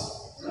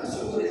us. We're not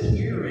so good at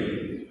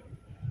hearing.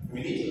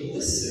 We need to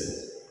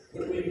listen.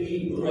 What do we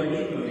mean? What do I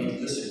mean when we need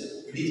to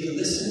listen? We need to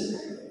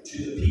listen to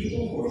the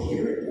people who are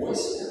here at Boy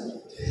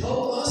Scout to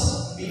help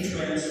us be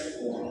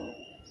transformed,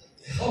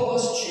 to help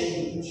us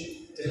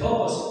change, to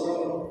help us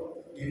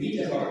grow. We need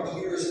to have our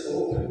ears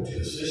open to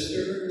the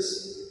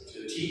sisters,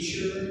 to the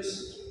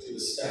teachers, to the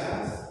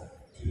staff,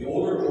 to the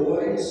older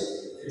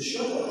boys, who can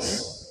show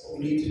us what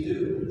we need to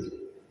do.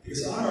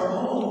 Because on our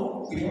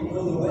own, we don't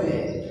know the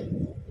way.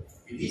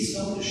 We need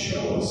someone to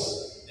show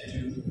us,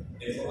 and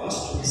for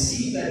us to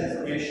receive that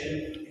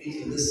information, we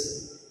need to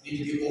listen. We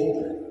need to be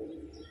open.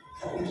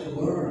 Help me to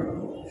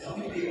learn. Help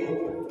me to be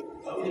open.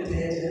 Help me to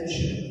pay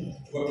attention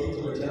to what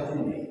people are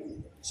telling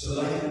me, so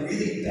that I can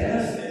really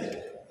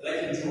benefit, that I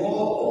can draw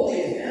all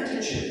the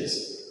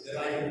advantages that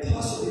I can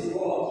possibly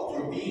draw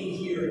from being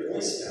here at Boy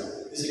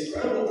Scout. This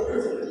incredible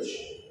privilege.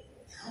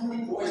 How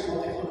many boys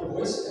want to come to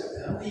Boy Scout?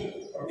 How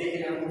many are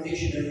making an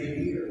application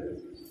every year?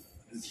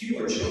 And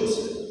few are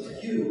chosen,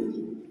 like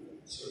you.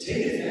 So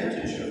take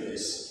advantage of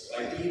this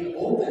by being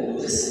open,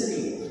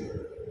 listening,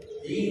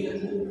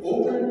 being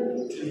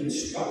open to the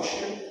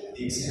instruction,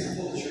 the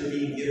example that you're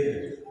being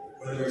given.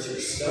 Whether it's your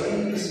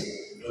studies,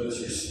 whether it's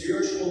your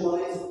spiritual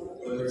life,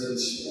 whether it's in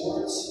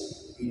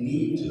sports, we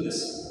need to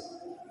listen.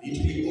 We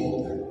need to be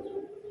open.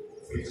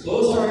 If we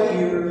close our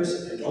ears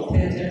and don't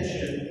pay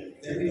attention,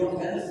 then we don't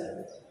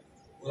benefit.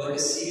 We're like a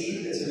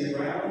seed that's in the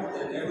ground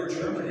that never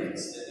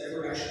germinates, that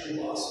never actually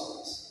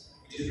blossoms.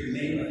 We just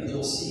remain like a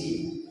little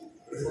seed.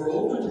 But if we're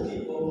open to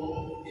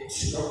people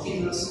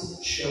instructing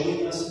us,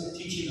 showing us,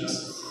 teaching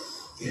us,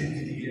 then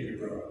we begin to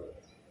grow.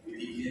 We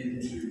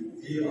begin to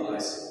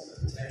realize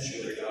the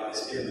potential that God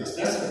has given us.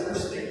 That's the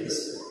first thing,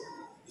 listen.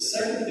 The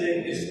second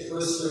thing is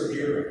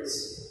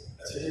perseverance.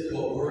 That's a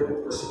difficult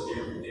word,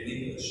 perseverance, in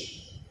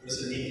English. What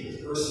does it mean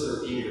to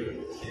persevere?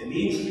 It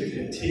means to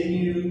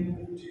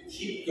continue, to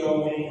keep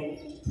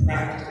going, to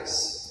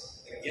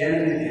practice again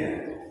and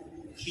again.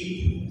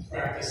 Keep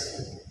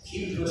practicing,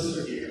 keep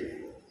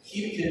persevering,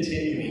 keep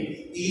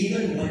continuing,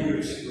 even when you're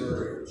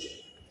discouraged.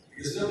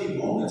 Because there'll be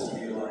moments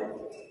when you're like,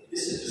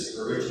 this is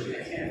discouraging,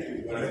 I can't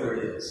do whatever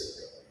it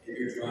is. If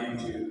you're trying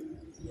to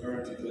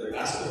learn to play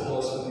basketball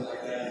or something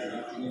like that, and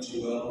you're not doing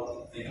too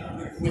well, think, I'm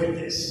going to quit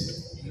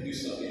this, I'm going to do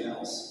something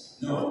else.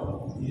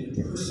 No, you need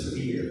to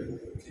persevere,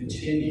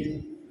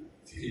 continue.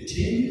 If you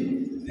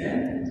continue,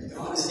 then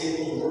God is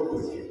able to work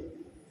with you,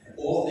 and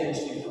all things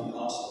become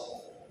possible.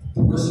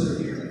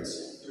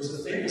 Perseverance. There was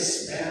a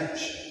famous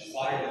Spanish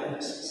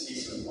violinist. We see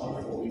some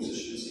wonderful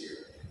musicians here.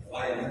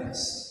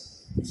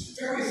 Violinist. He's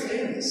very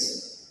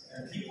famous,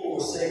 and people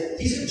will say,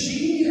 he's a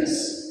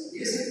genius. He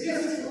has a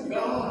gift from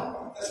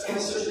God. That's why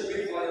he's such a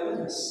great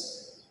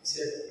violinist. He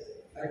said,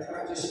 I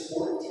practiced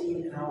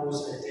 14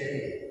 hours a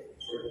day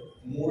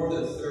for more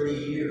than 30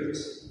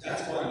 years.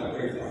 That's why I'm a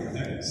great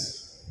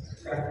violinist.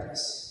 I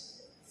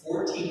practice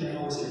 14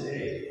 hours a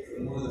day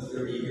for more than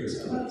 30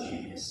 years. I'm not a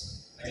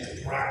genius. I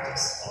just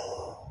practice a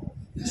lot.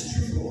 That's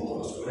true for all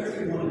of us,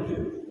 whatever you want to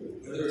do.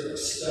 Whether it's our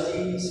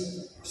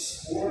studies, our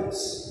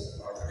sports,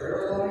 our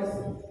prayer life,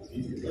 we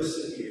need to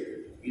persevere.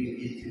 We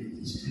need to be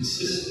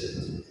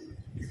consistent.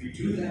 If we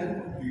do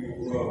that, we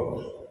will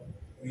grow.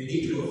 We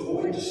need to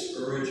avoid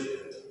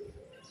discouragement.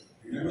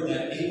 Remember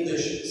that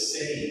English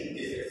saying,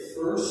 if at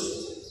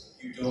first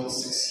you don't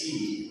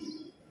succeed,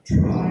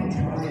 try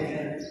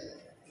again.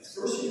 If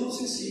first you don't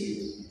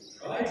succeed,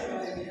 try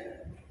again.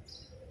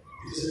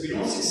 Because if we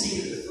don't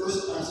succeed at the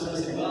first time,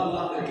 somebody says, well, I'm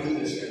not going to do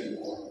this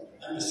anymore.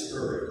 I'm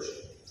discouraged.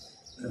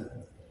 No.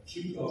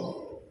 Keep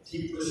going.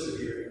 Keep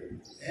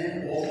persevering.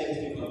 And all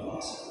things become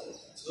possible.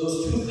 So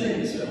those two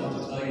things I want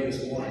to tell you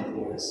this morning,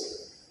 boys.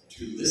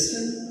 To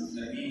listen,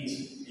 that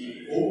means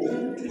being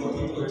open to what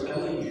people are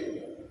telling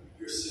you.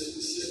 Your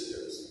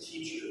sisters,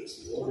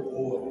 teachers, the older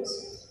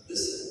boys.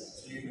 Listen,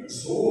 so you can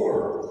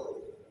absorb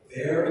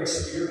their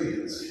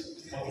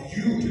experience, help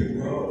you to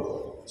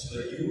grow, so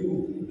that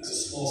you, as a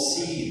small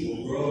seed,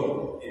 will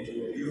grow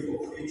into a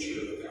beautiful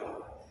creature of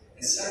God.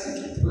 And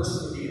second, to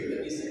persevere.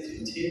 That means to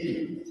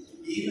continue,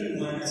 even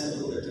when it's a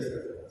little bit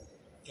difficult.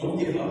 Don't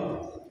give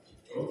up.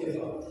 Don't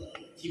give up.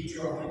 Keep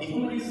trying,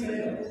 even when you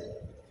fail.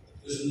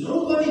 There's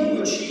nobody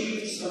who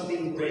achieved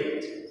something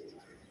great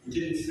who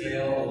didn't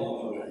fail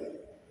along the way.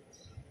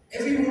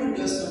 Everyone who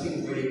does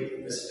something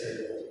great has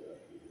failed.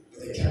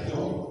 But they kept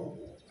going,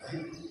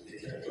 right? They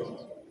kept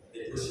going.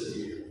 They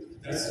persevered.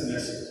 That's the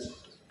message.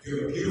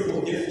 You have a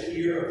beautiful gift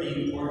here of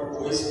being part of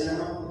Boys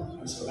Town.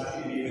 I'm so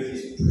happy to be with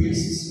these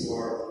priests who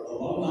are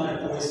alumni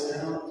of Boys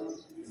Town.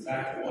 In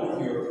fact, one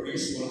of your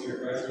priests, one of your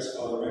graduates,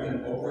 Father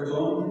Raymond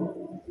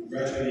Obregon, who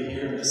graduated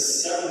here in the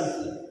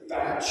 7th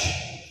batch,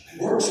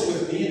 works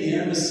with me in the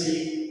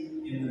embassy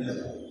in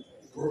Manila,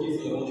 working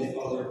for the Holy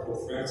Father,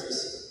 Pope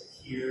Francis,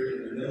 here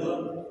in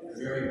Manila, in a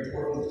very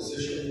important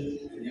position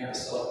in the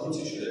Apostolic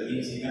Nunciature. That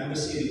means the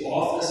embassy, the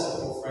office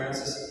of Pope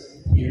Francis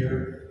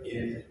here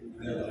in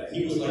Manila. And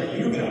he was like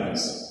you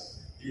guys.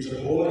 He was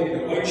a boy in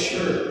a white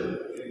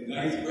shirt in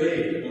 9th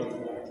grade at one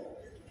point.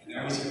 And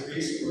now he's a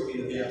priest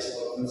working at the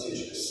Apostolic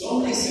Nunciature. So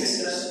many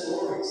success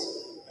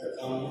stories have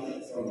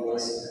come from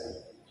Boys Town.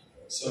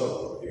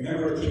 So,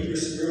 remember, keep your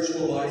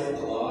spiritual life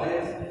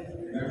alive.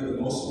 Remember,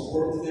 the most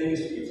important thing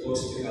is to be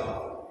close to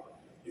God.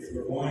 If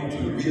we're going to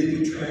really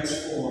be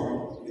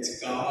transformed, it's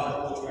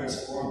God who will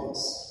transform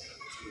us.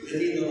 So,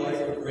 living the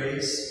life of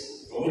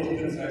grace, going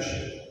to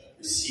confession,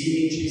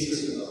 receiving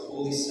Jesus in the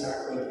holy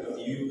sacrament of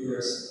the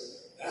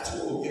Eucharist, that's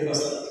what will give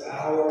us the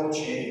power to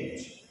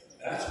change.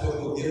 That's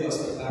what will give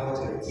us the power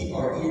to keep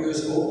our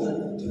ears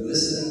open, to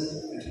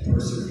listen, and to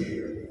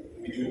persevere.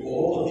 We do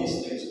all of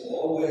these things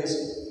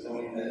always,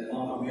 knowing that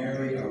Mama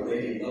Mary, Our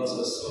Lady, loves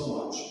us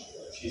so much.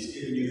 She's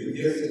given you the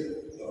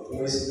gift of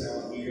Boys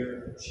Town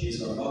here.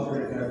 She's our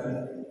Mother in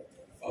heaven.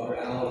 Father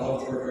Al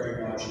loved her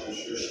very much, and I'm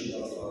sure she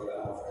loved Father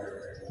Al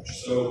very, very much.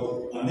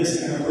 So, on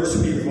this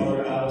anniversary of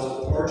Father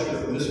Al's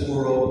departure from this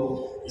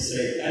world, we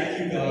say thank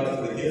you, God,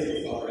 for the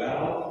gift of Father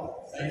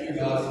Al. Thank you,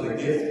 God, for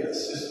the gift of the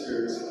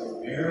Sisters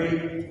of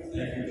Mary.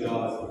 Thank you,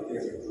 God, for the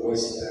gift of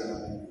Boys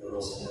Town and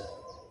Girls Town.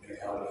 May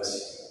God bless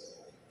you.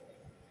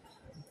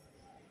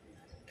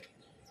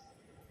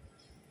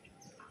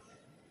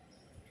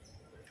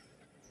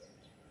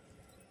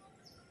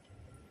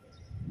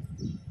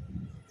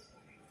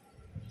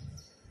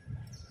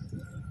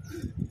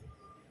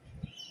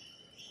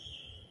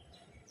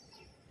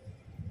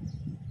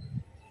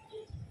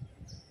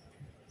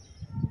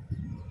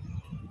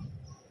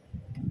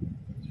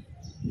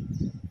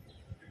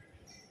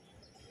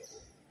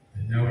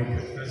 Now we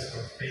confess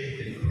our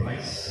faith in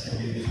Christ and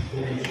in His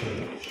holy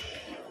church.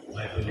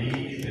 I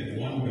believe in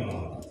one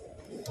God,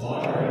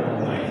 Father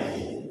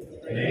Almighty,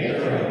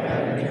 Maker of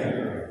heaven and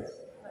earth,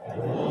 of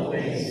all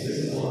things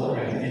visible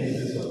and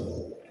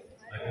invisible.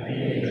 I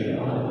believe in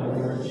one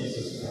Lord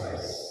Jesus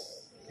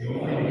Christ, the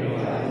only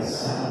begotten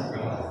Son of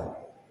God,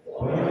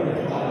 born of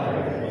the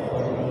Father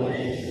before all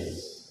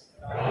ages,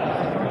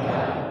 God from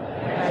God,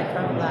 light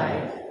from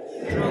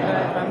light, true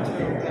God from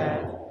true God,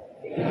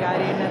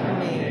 begotten of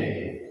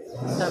made,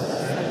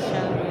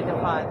 substantial with the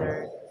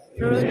Father,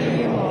 through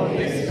Him all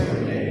is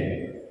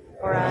made.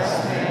 For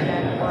us men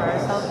and for our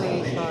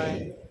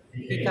salvation,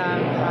 He came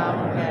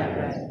from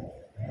heaven,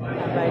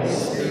 and by the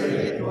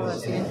Spirit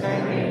was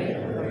incarnate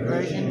of the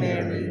Virgin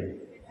Mary,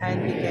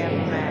 and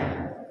became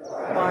man.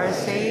 For our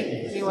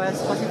sake He was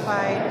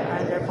crucified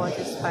under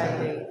Pontius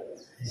Pilate.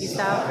 He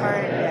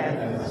suffered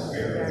death,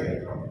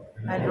 buried,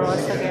 and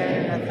rose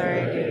again on the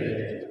third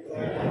day,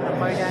 in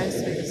accordance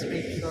with the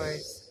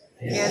Scriptures.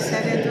 He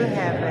ascended to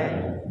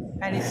heaven,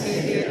 and is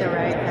seated at the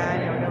right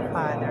hand of the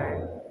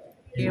Father.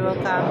 He will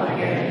come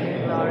again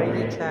in glory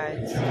to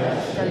judge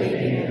the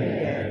living and the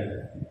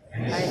dead,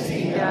 and His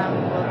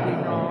kingdom will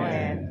be no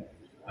end.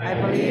 I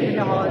believe in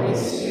the Holy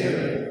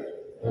Spirit,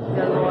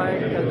 the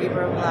Lord, the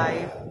giver of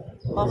life,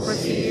 who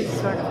proceeds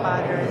from the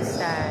Father and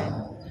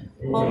Son,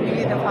 whom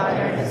with the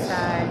Father and the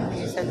Son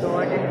is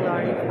adored and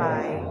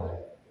glorified,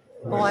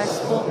 who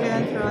has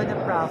spoken through the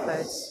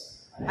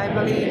prophets. I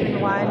believe in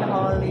one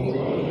holy,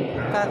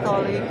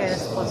 Catholic,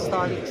 and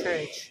Apostolic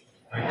Church.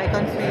 I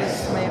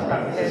confess my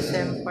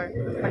baptism for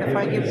the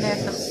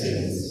forgiveness of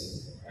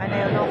sins, and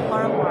I look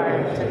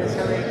forward to the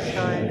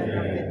resurrection of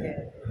the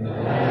dead, and the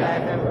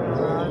life of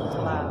the world to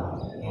come.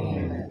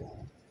 Amen.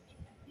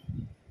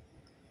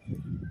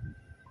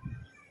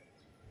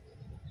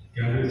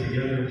 gathered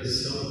together to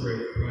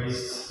celebrate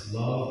Christ's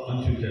love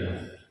unto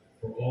death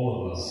for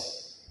all of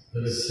us,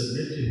 let us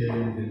submit to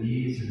him the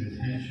needs and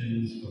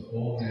intentions of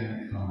all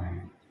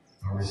mankind.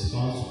 Our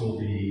response will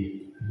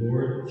be,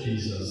 Lord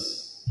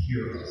Jesus,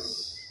 hear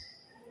us.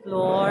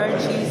 Lord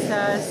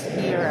Jesus,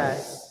 hear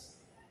us.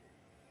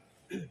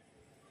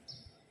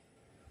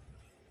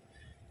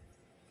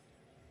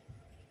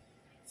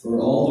 For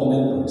all the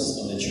members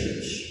of the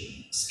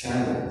Church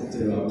scattered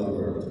throughout the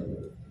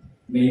world,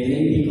 may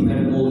they be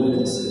credible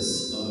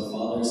witnesses of the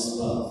Father's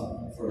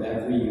love for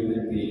every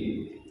human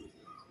being.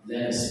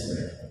 Let us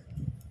pray.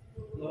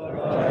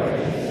 Lord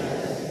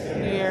Jesus,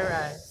 hear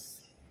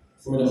us.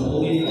 For the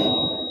Holy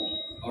Father,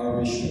 our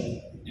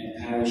Bishop, and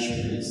parish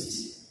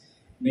priests,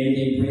 may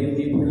they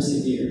bravely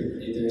persevere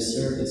in their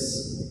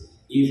service,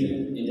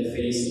 even in the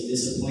face of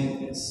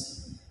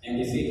disappointments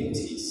and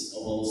difficulties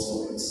of all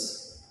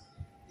sorts.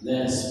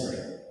 Let us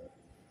pray.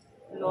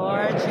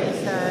 Lord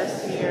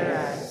Jesus, hear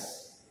us.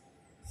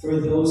 For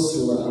those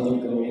who are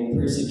undergoing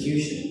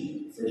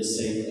persecution for the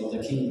sake of the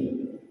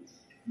kingdom,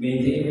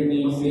 may they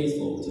remain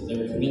faithful to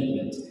their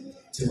commitment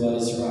to what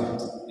is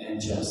right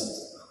and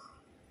just.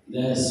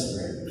 Let us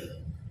pray.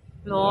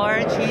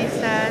 Lord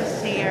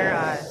Jesus, hear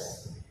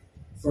us.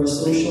 For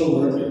social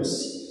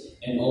workers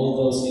and all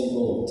those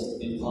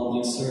involved in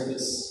public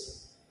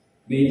service,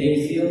 may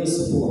they feel the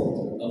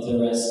support of the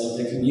rest of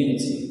the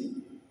community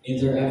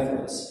in their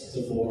efforts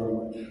to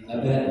form a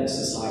better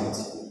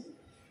society.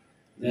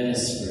 Let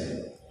us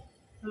pray.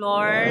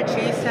 Lord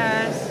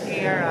Jesus,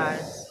 hear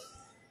us.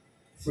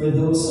 For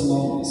those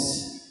among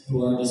us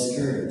who are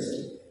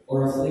discouraged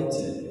or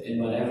afflicted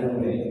in whatever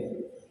way,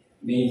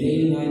 may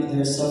they unite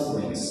their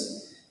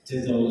sufferings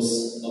to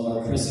those of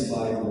our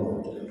crucified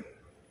Lord.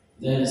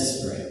 Let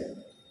us pray.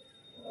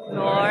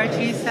 Lord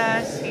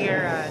Jesus,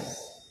 hear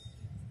us.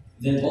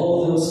 That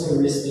all those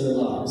who risk their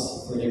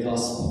lives for the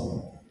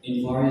gospel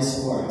in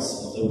various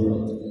parts of the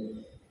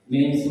world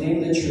may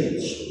inflame the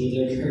Church with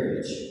their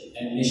courage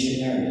and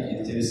missionary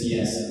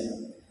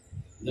enthusiasm.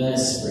 Let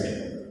us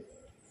pray.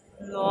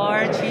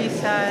 Lord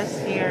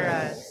Jesus,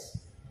 hear us.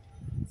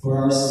 For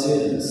our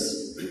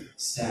students,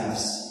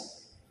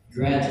 staffs,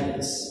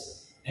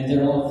 graduates, and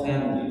their own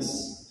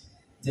families,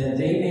 that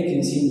they may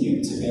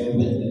continue to bear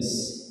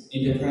witness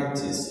in the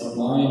practice of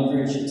Marian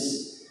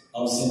virtues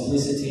of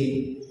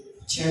simplicity,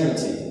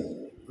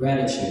 charity,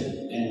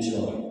 gratitude, and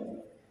joy.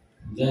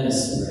 Let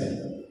us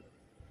pray.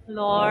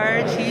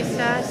 Lord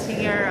Jesus,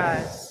 hear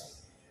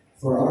us.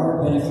 For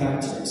our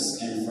benefactors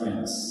and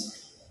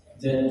friends,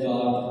 that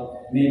God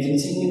may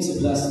continue to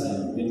bless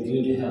them with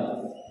good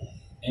health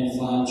and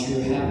find true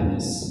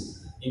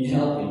happiness in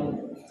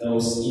helping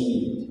those in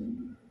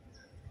need.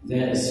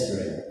 Let us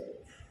pray.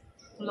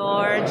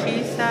 Lord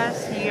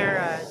Jesus, hear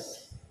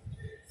us.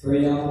 For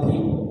young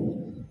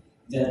people,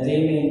 that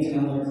they may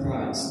encounter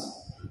Christ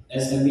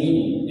as the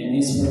meaning and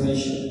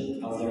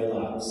inspiration of their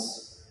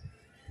lives.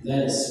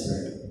 Let us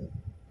pray.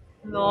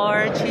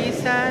 Lord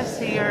Jesus,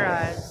 hear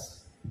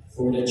us.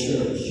 For the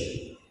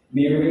Church,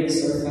 may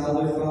raise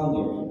our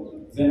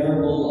founder,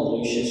 Venerable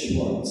Aloysius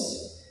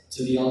Schwartz,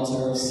 to the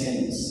altar of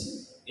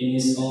saints in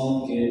his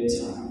own good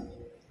time.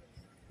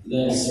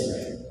 Let us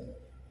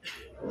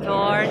pray.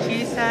 Lord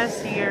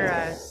Jesus, hear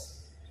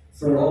us.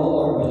 For all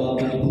our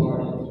beloved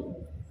departed,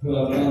 who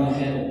have gone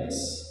ahead of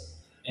us,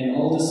 and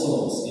all the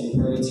souls in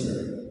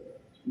purgatory,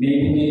 may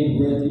be made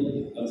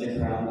worthy of the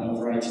crown of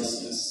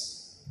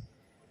righteousness.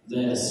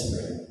 Let us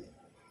pray.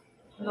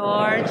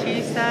 Lord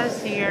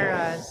Jesus, hear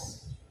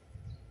us.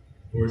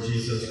 Lord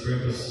Jesus,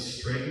 grant us the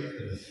strength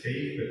and the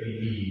faith that we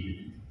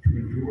need to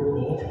endure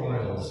all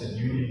trials in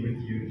union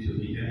with you till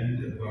the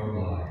end of our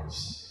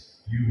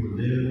lives. You who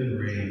live and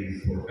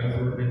reign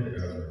forever and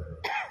ever.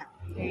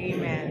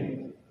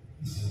 Amen.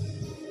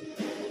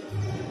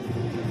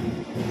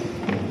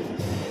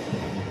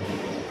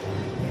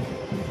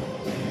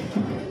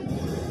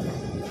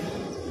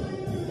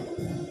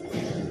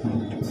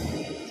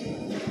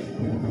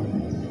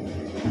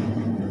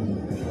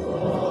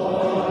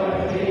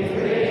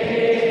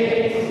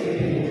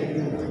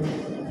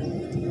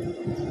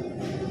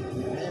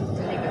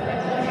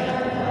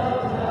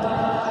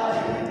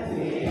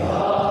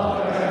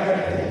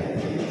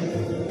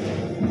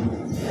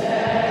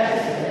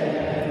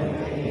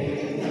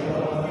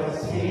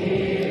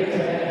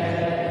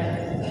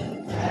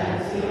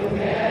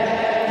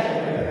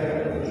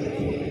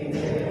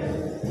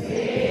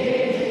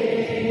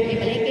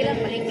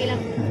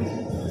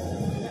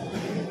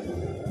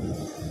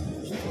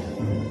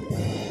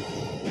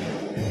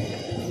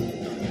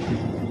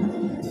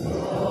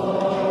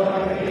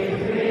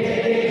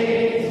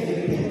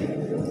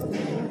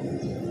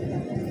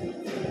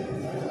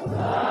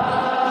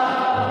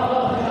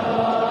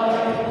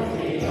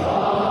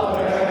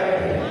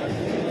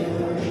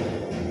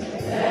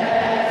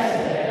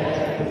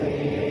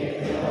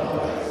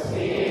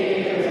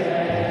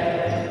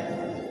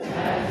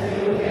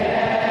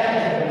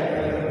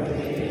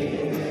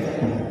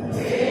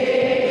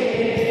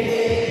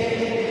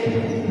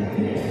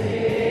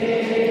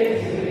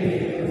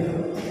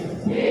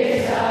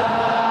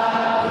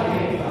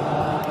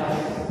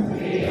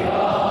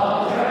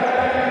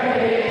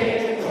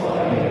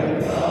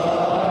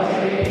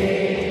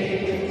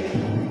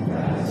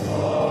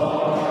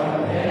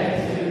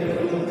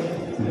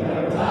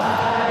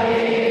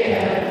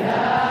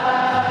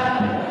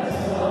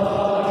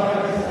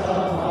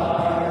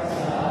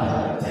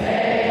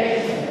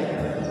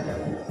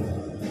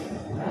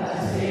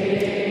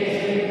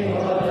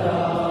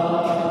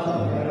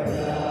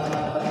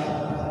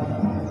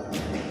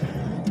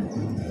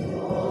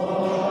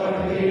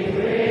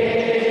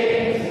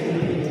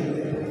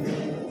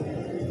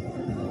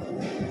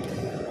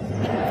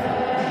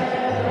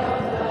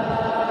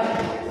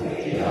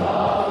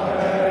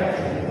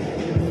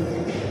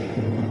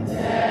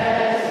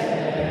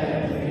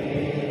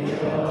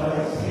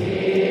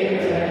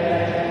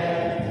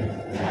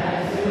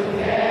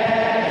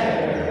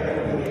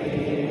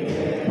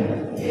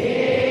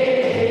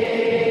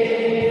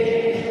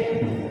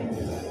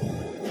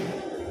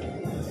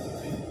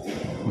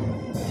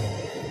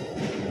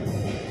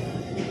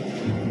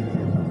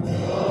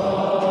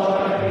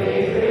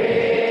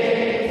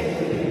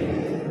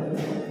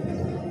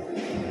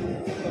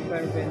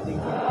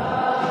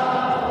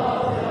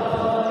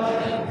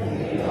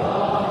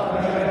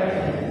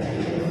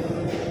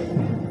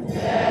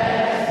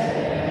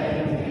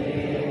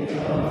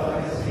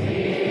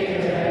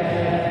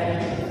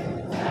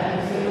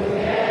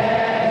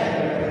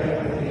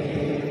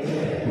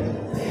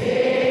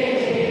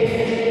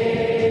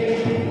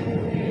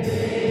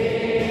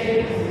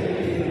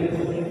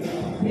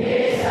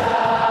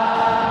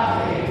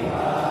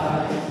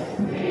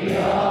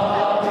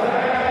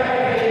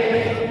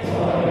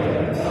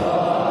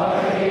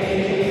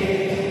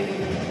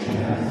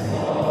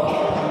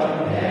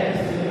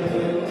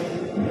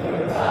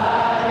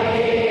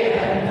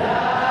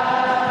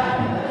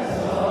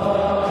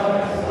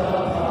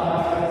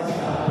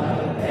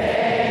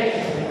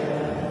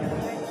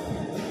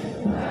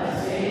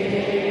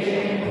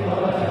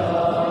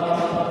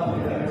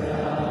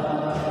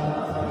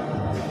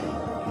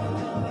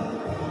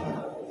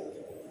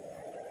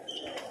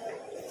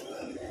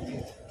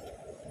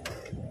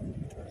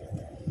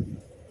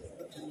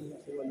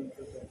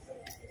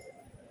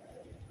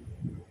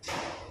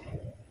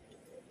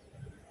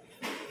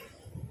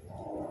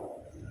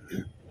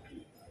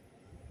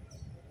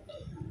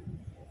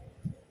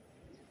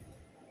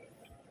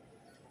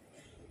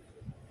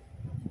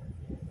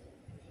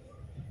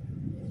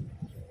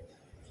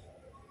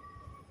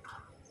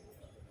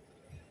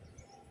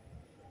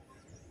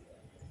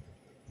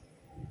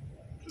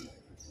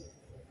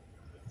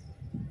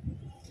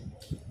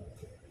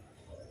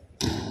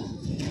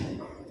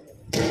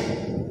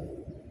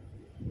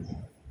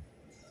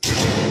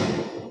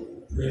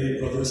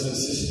 brothers and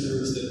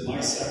sisters, that my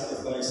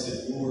sacrifice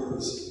and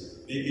yours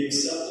may be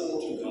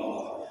acceptable to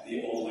God,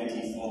 the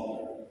Almighty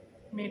Father.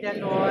 May the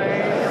Lord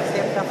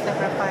accept the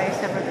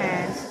sacrifice of our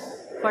hands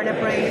for the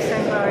praise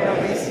and glory of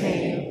His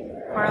name,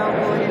 for our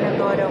good and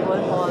the good of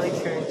all Holy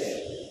Church.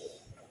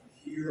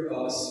 Hear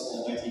us,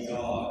 Almighty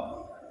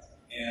God,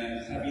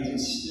 and having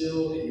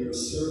instilled in your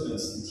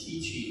servants the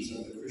teachings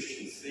of the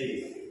Christian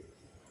faith,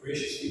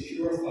 graciously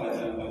purify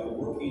them by the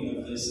working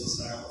of this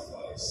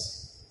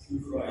sacrifice,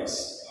 through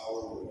Christ our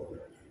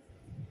Lord.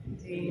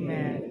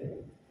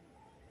 Amen.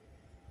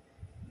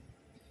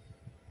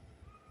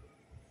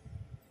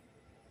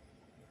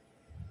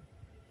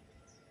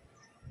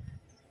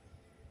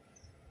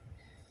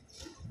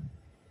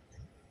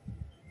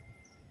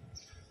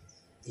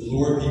 The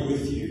Lord be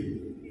with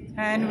you.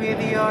 And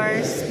with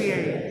your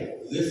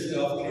spirit. Lift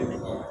up your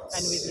hearts.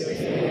 And with your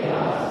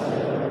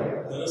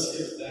spirit. Let us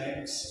give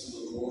thanks to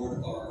the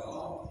Lord our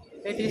God.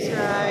 It is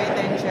right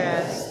and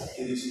just.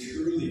 It is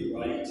truly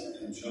right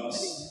and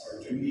just, our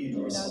duty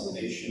and our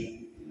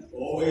salvation,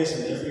 always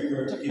and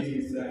everywhere to give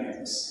you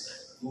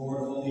thanks, Lord,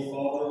 Holy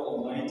Father,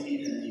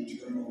 Almighty and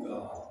eternal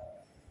God.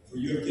 For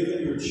you have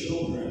given your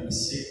children a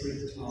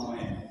sacred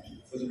time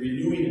for the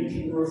renewing and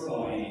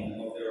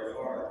purifying of their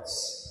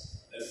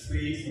hearts, that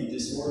freed from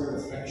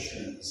disordered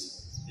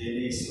affections, they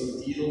may so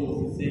deal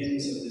with the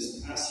things of this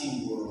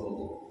passing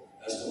world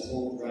as to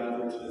hold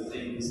rather to the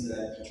things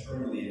that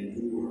eternally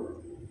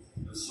endure.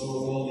 And so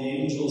with all the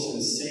angels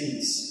and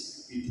saints,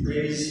 we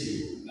praise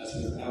you as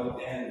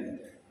without end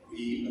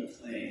we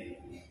acclaim.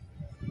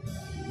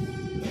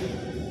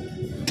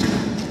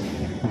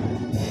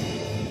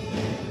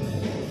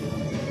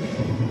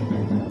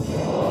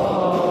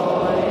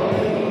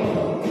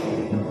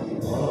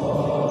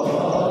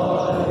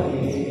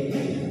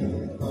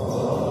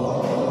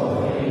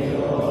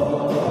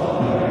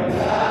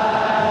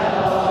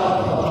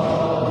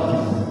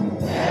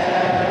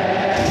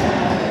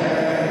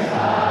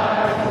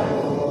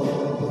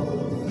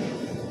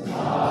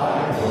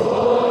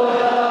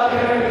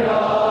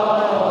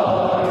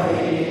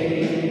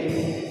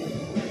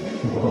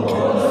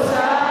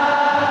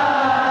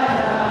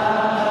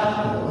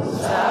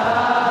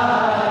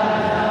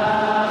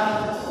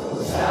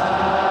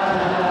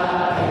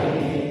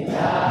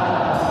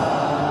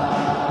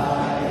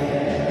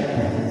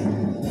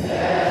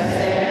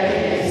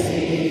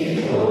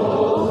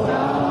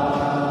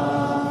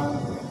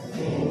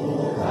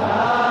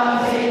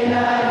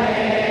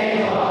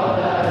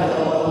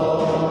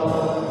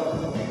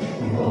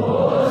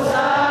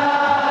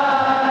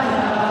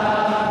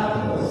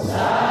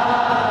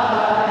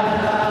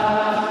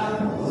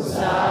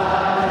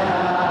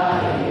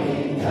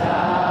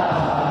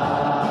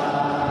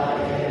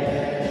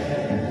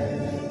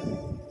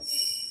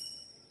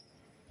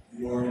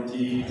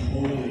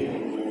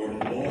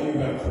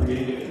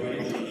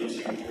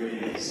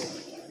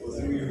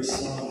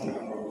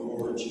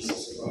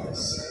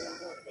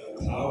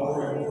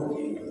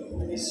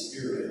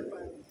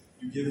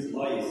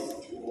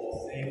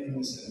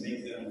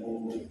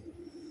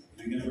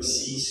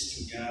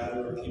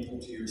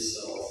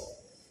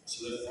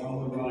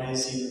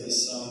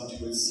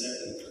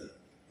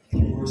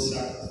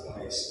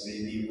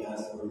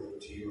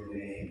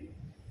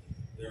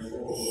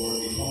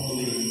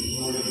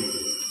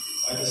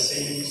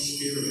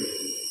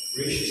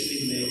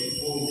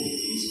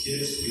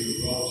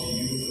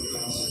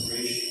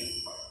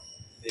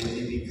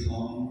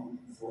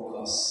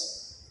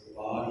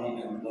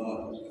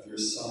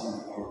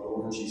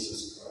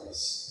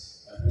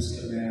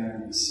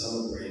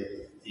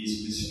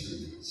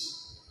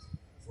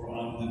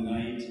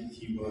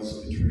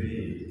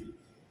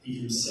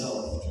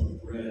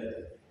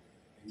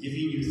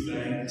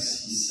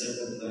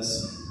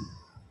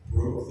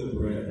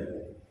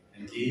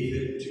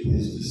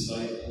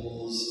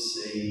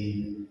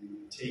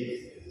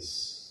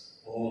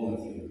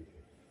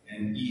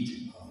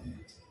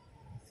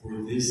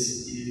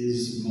 This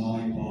is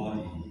my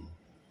body,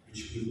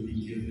 which will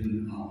be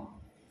given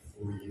up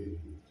for you.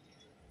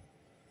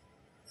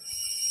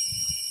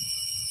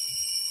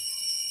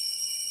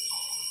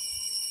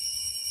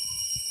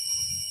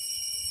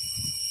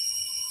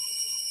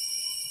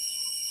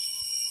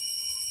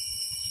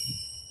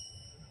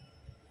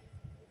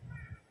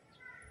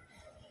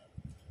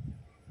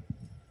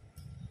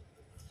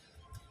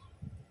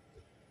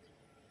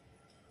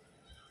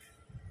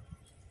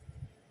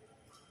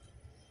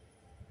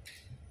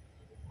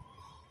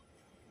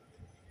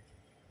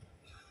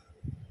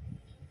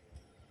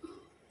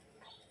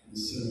 In a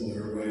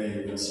similar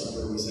way, when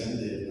supper was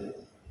ended,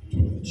 he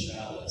took the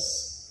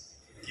chalice.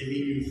 Giving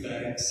you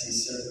thanks, he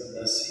said the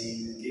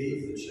blessing and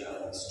gave the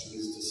chalice to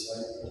his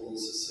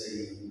disciples,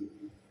 saying,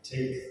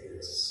 "Take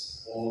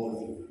this,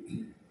 all of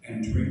you,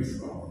 and drink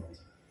from it.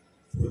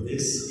 For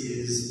this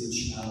is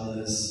the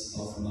chalice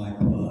of my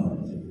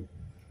blood,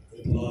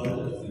 the blood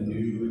of the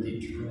new and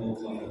eternal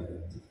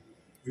covenant,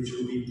 which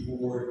will be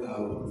poured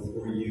out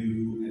for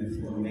you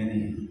and for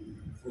many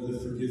for the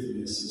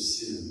forgiveness of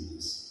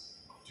sins.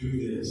 Do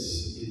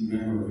this in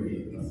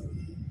memory of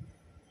me."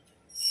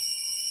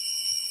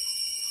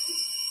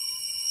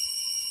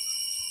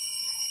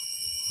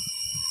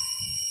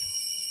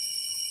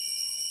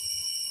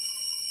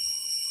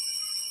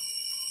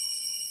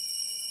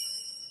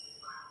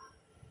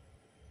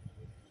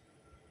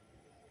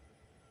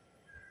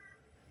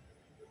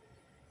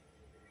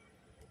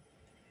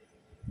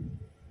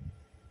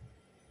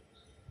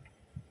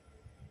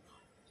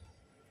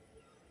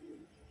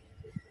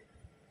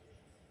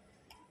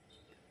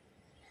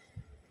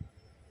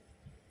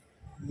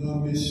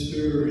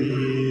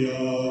 mystery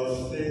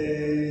of faith.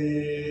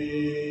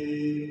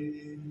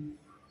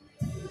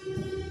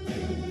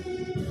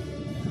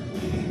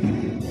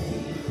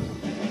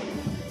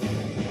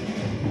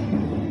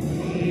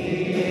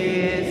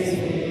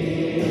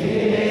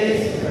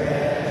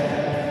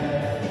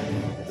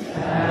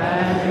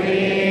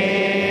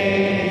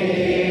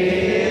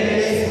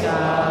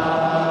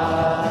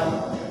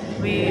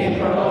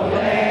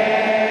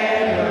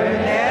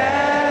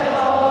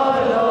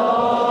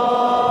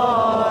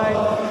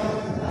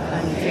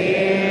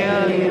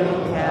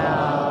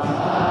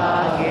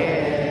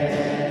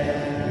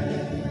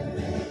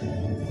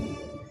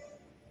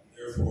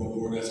 Therefore,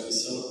 Lord, as we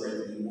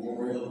celebrate the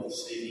memorial of the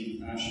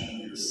saving passion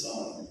of your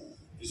Son,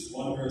 his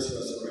wondrous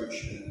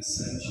resurrection and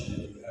ascension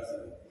into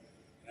heaven,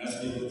 and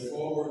as we look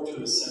forward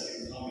to his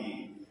second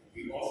coming,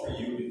 we offer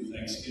you in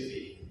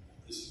thanksgiving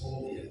this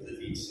holy and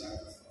living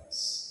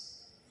sacrifice.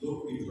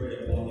 Look, we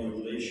pray, upon the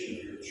oblation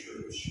of your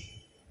church,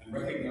 and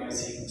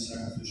recognizing the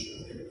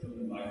sacrificial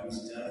victim by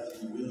whose death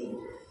you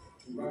will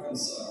to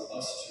reconcile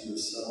us to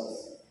yourself,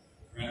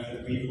 grant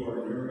that we who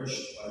are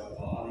nourished by the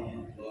body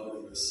and blood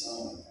of your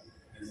Son,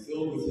 and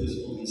filled with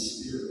his Holy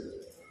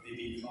Spirit, may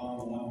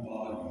become one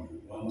body,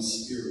 one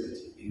spirit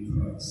in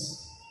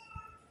Christ.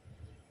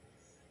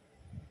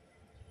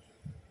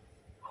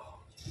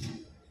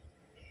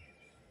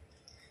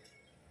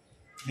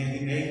 May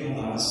we make of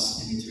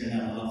us an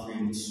eternal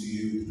offering to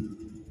you,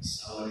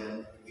 so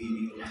that we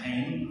may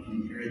obtain an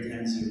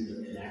inheritance with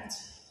the elect,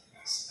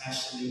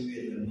 especially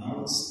with the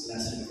most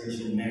blessed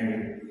Virgin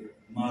Mary,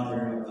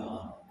 Mother of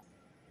God,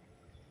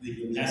 with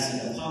the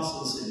blessed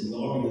apostles and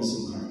glorious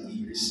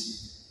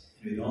martyrs,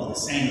 and with all the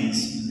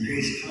saints, in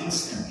whose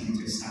constant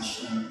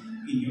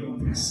intercession in your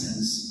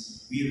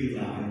presence we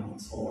rely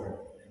for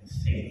and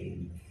faith.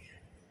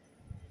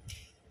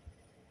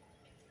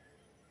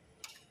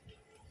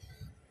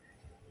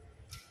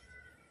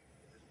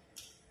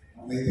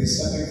 May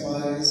this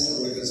sacrifice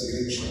of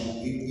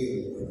reconciliation be with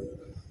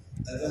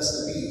let us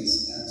the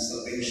peace and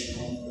salvation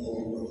of the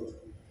whole world.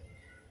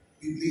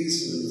 Be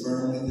pleased to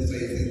confirm in the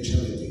faith and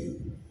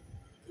charity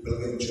the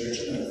broken church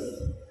on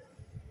earth,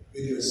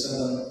 with your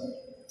Son,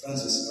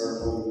 Francis our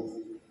Pope,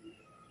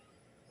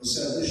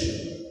 Jose Bishop,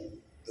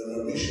 the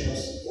Lord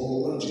Bishops,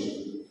 all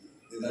clergy,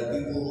 with our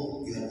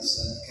people we have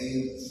sent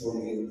came for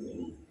your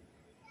will.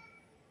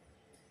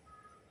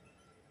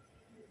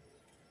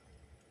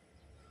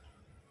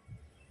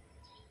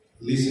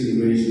 Listen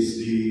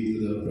graciously to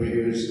the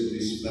prayers of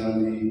this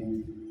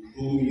family,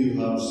 whom you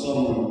have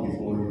summoned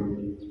before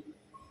you.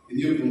 In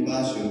your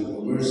compassion,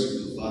 O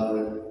merciful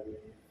Father,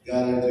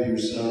 gather to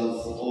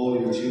yourself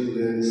all your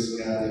children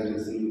scattered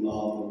throughout the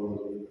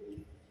world.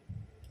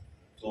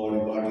 To our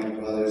departed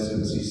brothers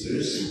and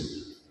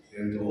sisters,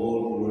 and to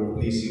all who are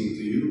pleasing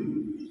to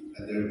you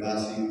at their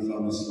passing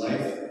from this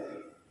life,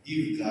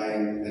 give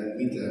kind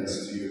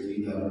admittance to your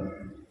kingdom.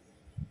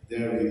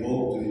 There we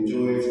hope to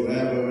enjoy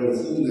forever the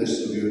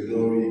fullness of your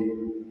glory,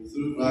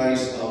 through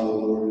Christ our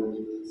Lord,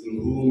 through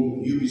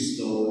whom you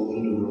bestow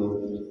on the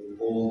world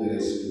all that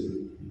is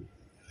good.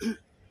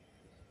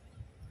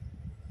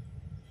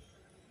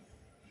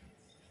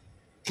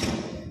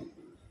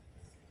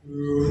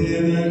 Through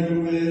him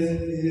and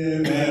with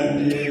him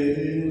and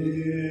in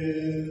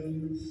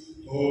him,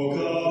 O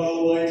God,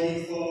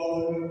 Almighty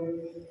Father,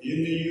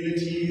 in the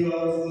unity of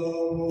the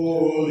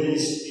Holy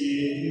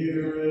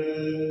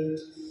Spirit,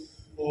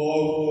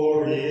 all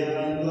glory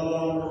and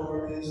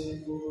honor is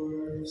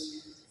yours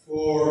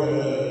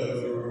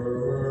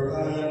forever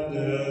and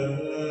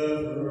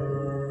ever.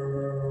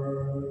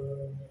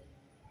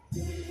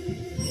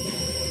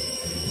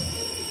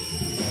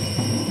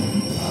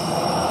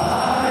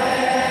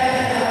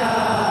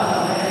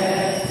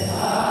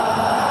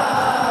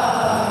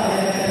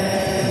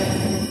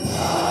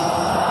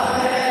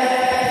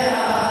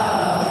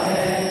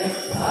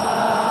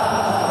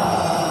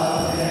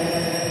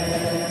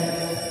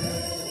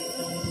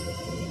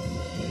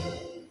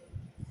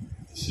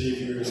 The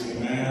Savior's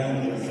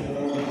command,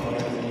 informed by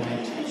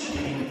divine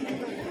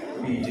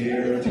teaching, we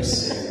dare to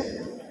say,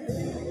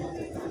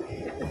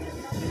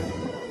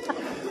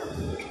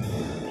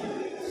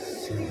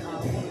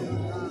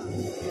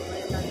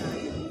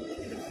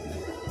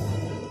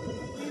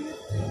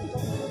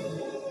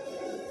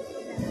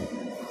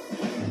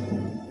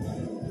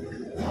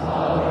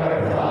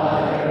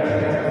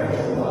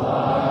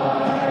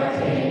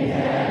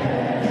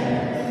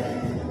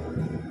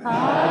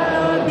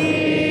 Hallowed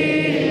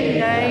be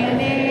thy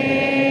name.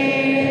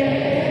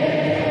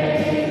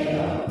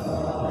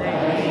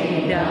 Thy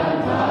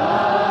kingdom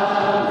come.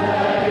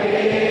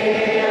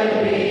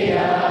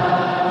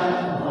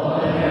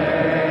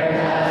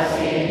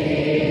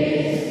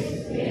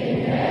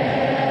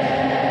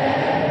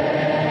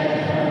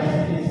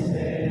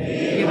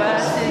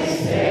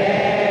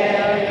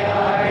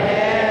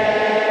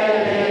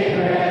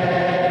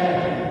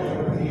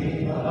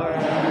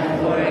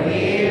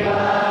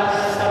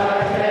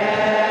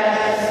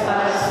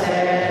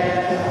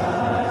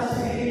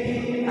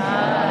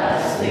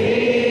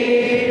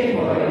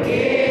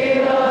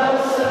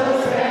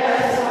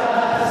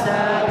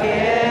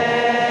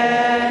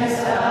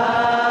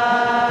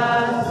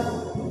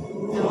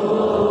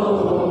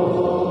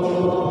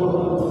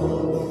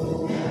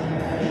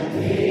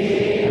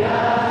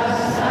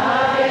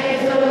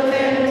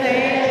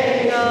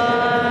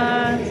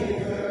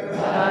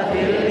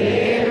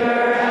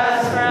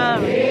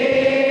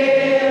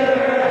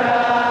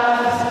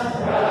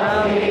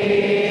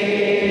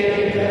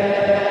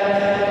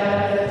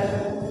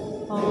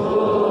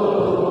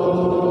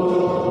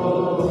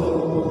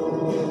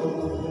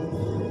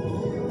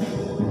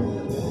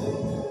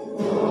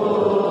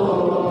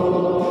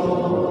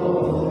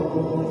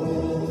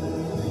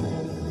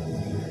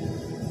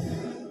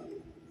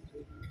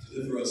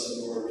 Deliver us,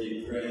 Lord,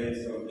 we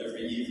pray, from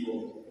every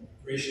evil.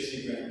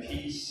 Graciously grant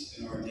peace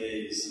in our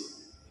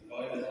days, and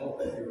by the help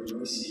of your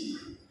mercy,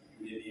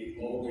 we may be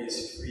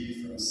always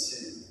free from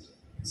sin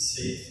and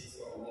safe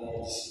from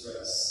all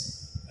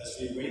distress, as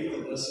we wait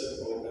the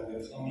blessed hope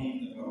and the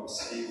coming of our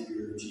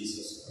Savior,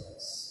 Jesus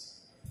Christ.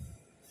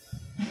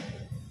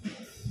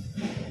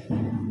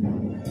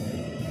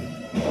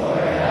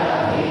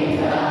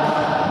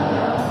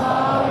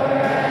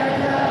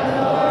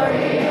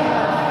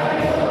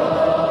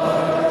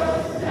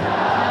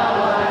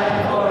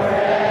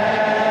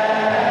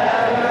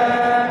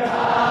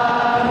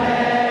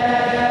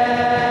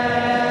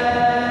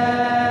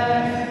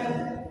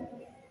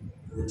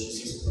 Lord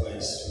Jesus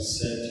Christ, who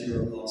said to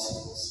your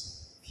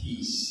apostles,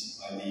 "Peace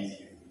I leave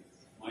you,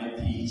 my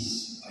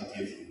peace I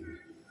give you,"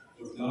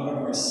 look not on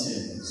our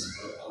sins,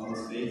 but on the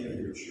faith of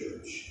your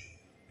church,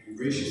 and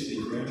graciously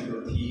grant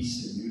her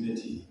peace and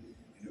unity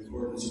in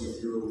accordance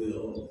with your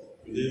will,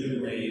 who live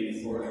and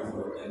reign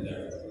forever and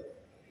ever.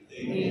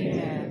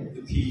 Amen.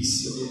 The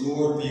peace of the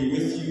Lord be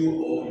with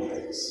you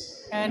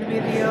always. And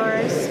with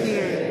your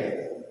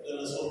spirit. Let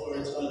us offer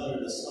each other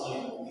the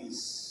sign of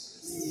peace.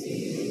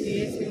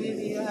 Peace be with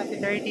you. Happy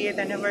 30th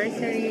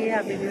anniversary.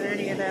 Happy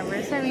 30th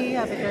anniversary.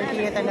 Happy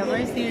 30th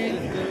anniversary.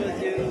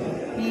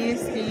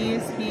 Peace,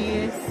 peace,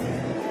 peace.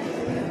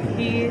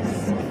 Peace.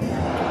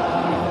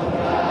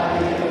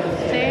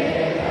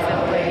 Take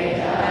away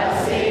the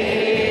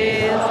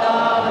sins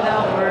of the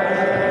world.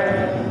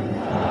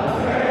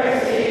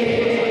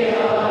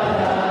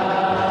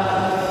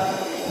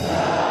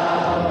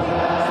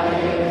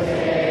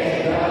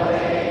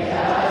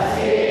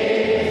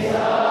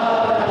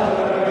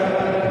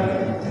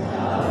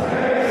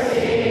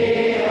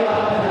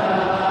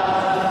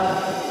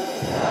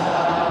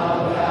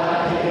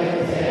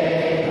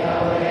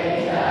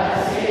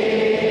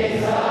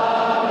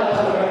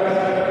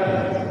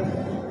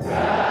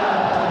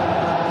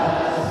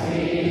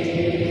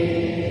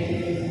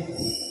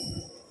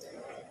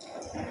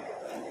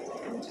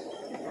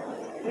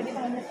 Pwede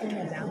ka na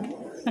na lang.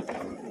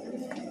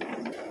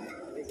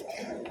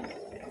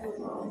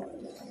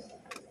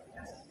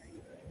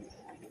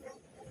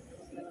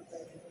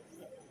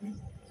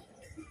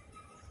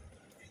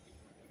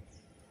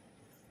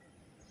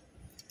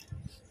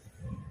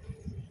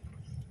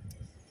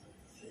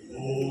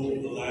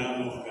 Behold the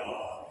Lamb of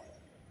God.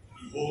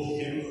 Behold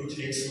him who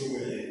takes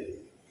away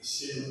the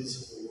sins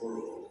of the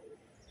world.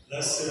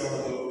 Blessed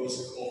are those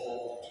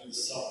called to the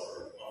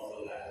supper of the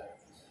Lamb.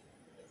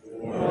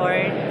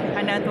 Lord,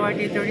 I'm not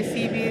worthy to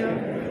receive you,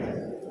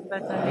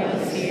 but only you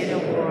see the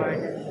word,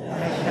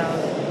 and I shall.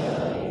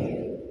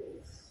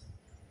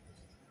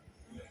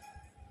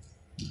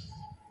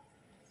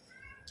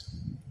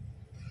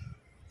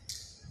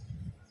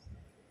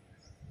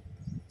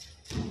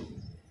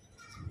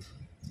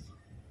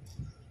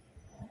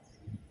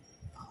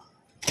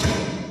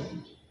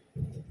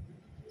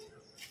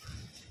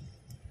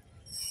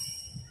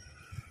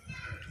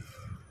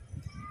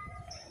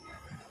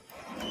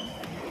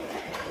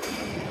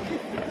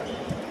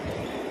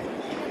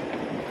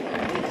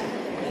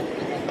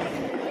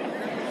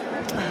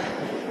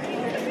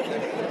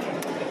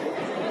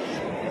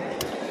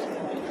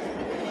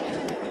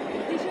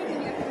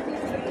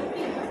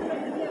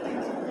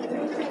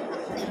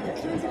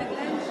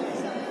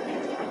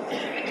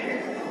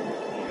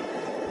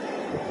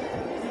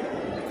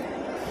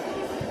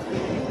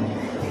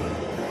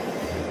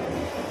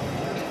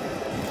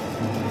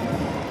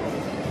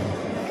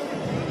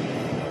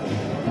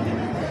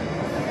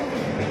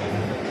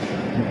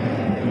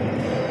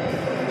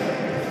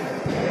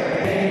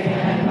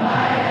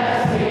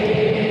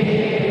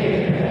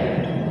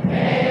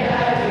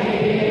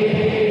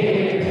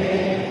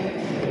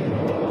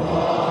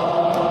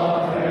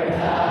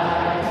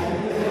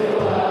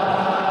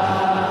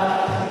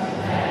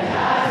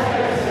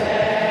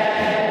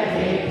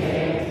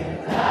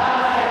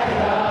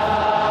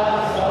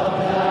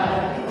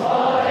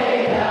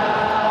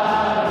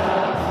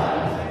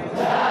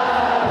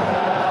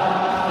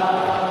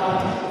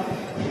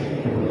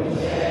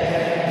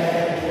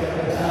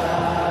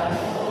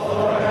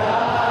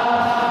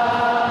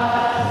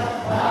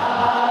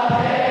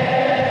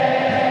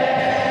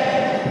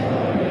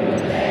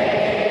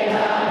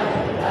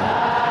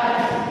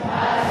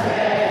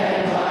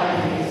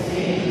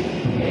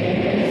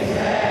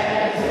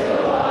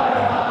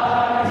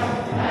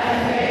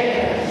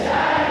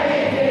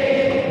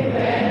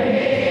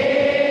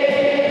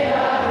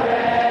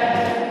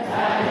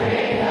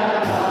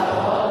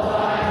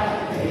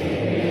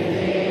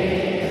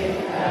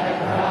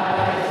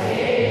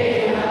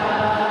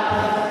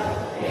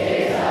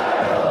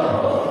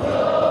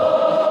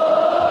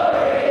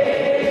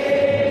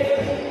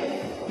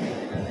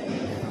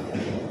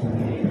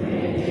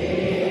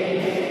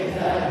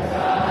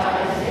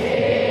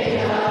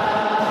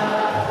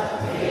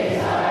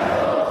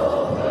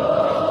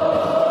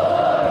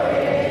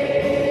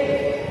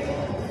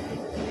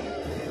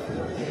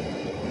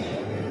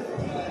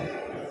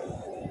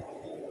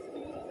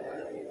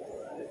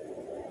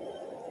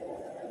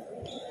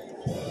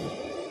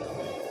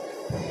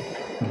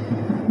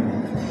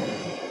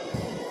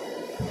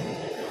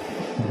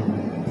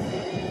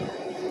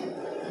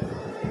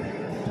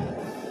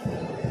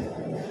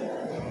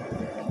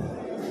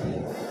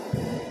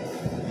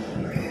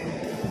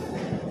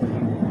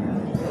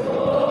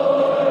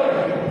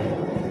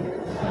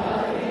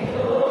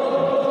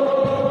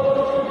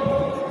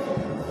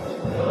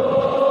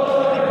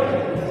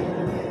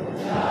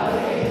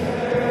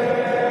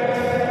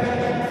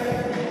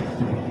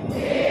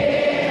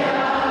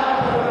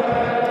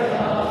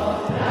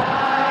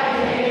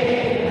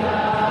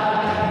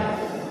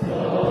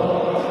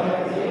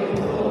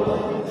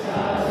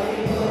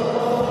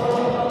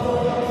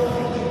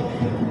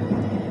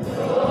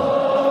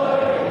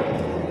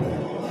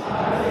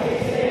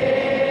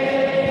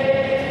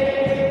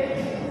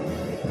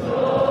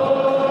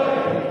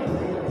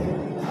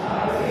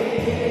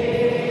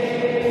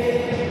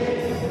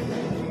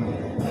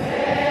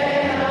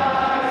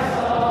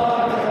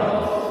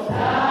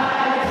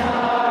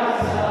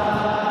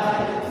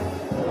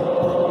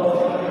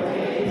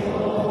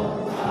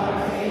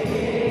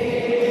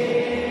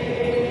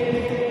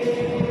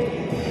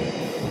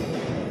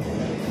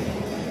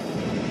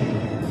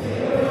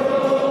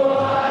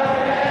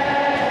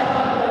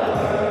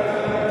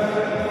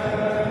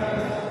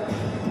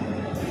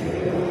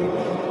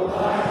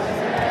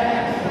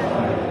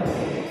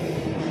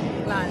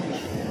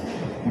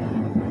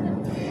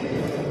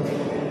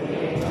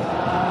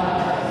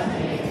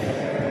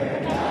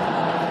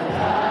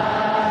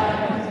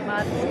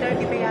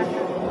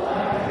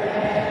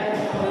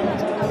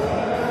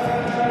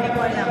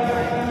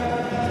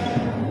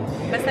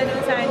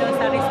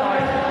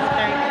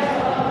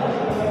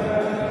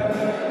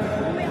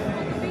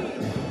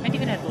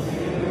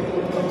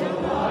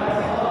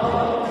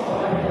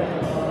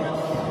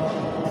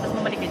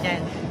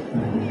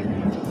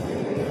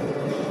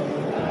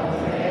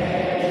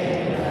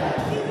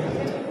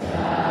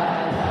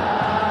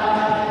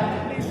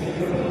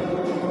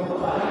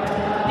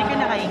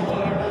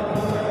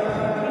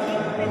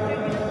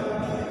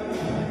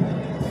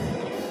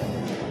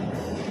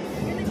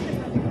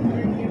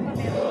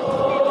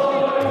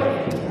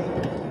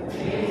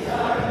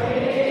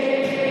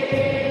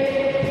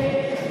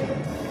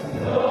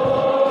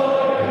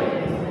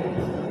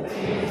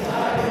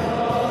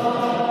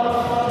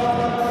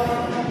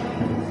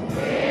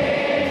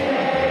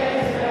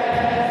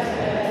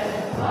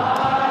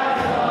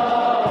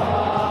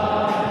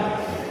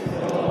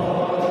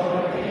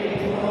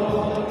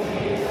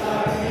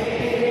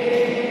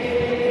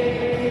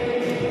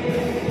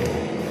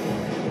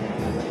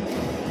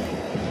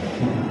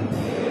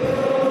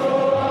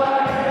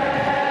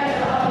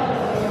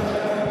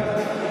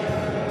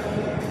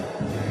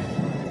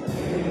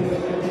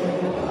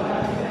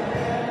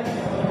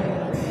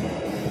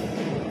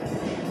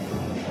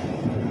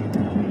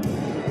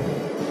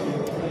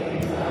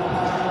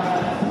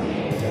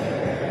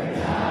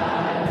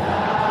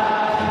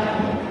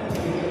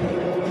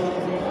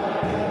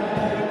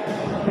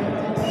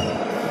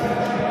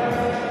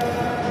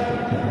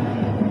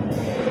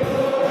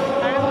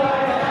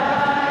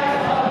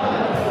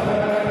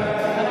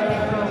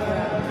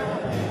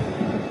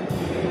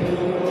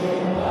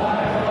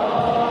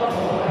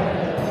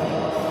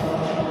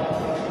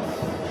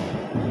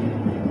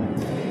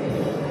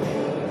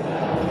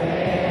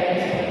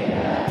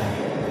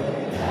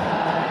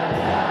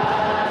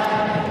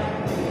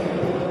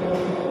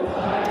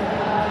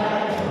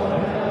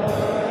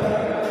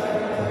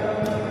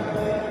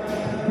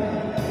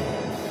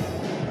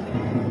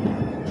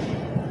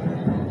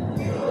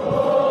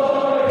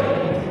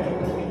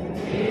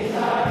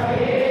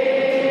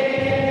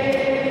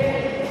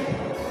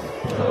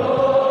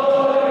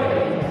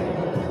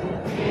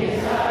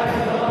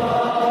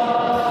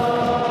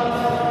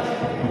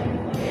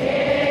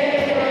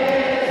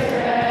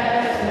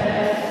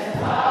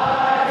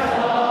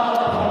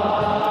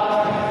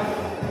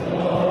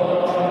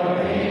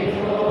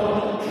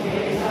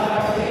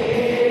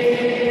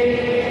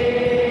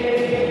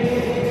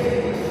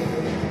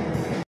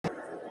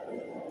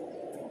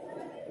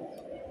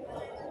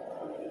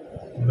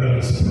 Let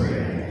us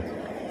pray.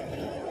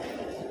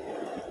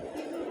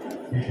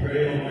 We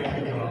pray,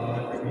 Almighty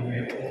God, that we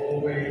may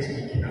always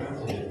be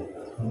counted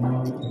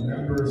among the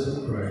members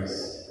of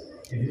Christ,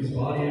 in whose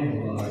body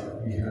and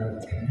blood we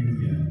have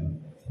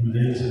communion, who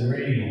lives and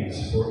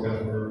reigns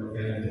forever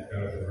and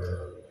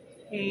ever.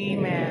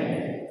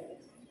 Amen.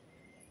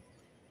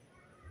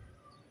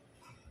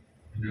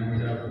 And now we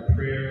have the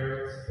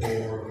prayer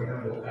for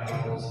Venerable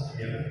Al's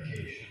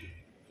beatification.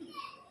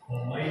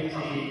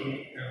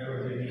 Almighty,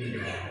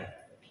 ever-living God,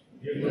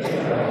 give us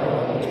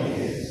our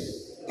obedience.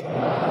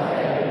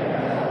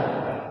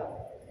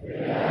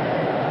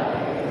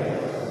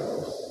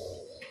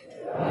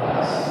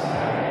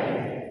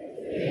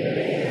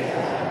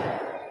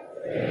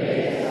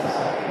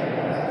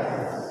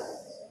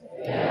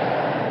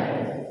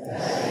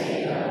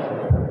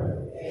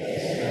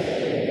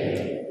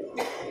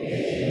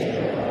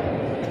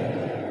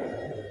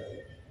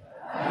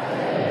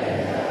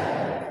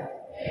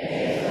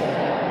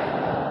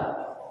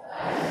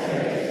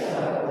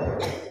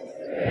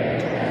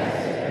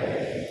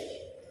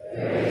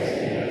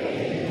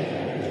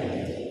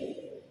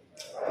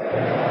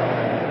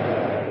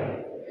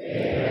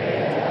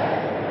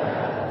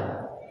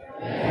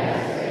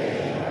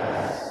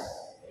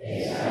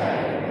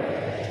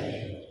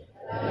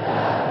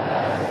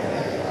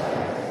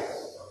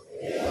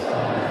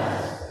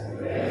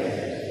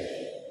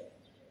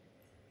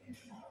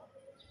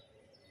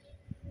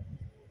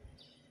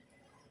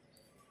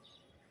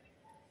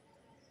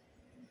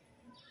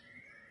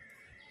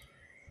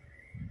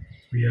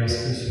 We ask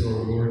this through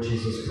our Lord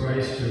Jesus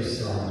Christ, your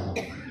Son,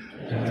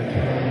 and the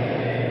eternal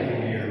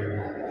day here.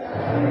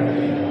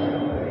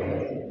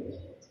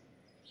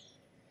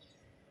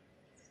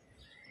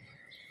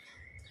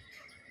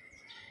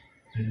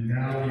 And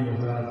now we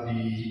will have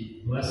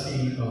the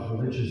blessing of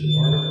religious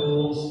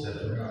articles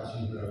that perhaps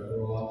you have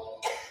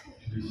brought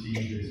to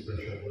receive a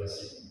special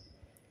blessing.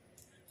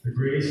 The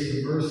grace,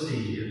 the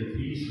mercy, and the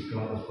peace of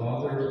God the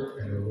Father,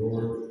 and the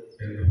Lord,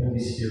 and the Holy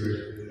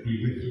Spirit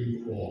be with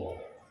you all.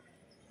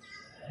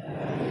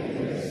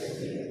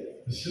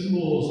 The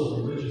symbols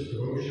of religious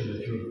devotion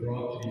that you have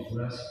brought to be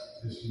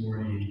blessed this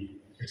morning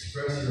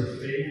express your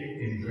faith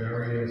in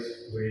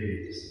various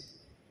ways.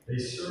 They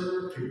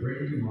serve to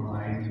bring to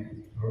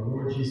mind our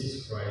Lord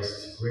Jesus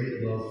Christ's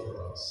great love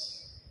for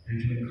us,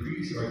 and to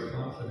increase our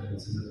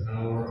confidence in the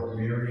power of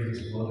Mary,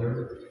 his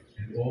mother,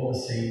 and all the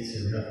saints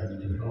in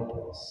heaven to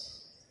help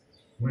us.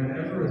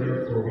 Whenever,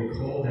 therefore, we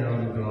call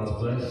down God's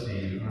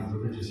blessing on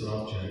religious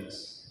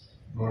objects,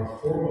 our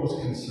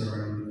foremost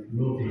concern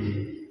will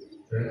be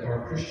that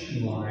our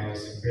Christian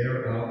lives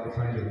bear out the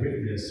kind of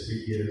witness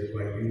we give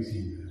by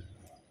using them.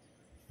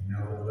 And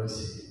now the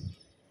blessing.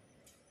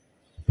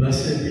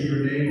 Blessed be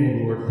your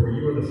name, O Lord, for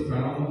you are the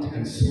fount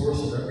and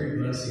source of every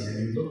blessing,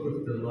 and you look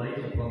with delight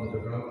upon the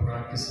devout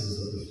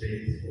practices of the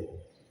faithful.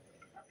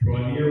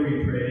 Draw near,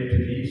 we pray, to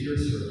these your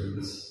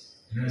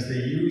servants, and as they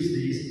use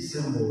these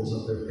symbols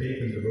of their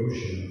faith and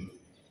devotion,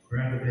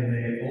 grant that they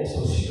may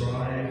also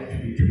strive to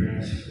be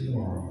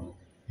transformed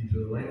into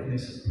the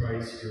likeness of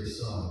Christ, your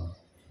Son,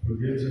 who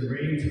lives and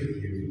reigns with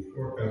you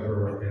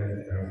forever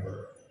and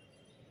ever.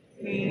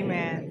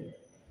 Amen.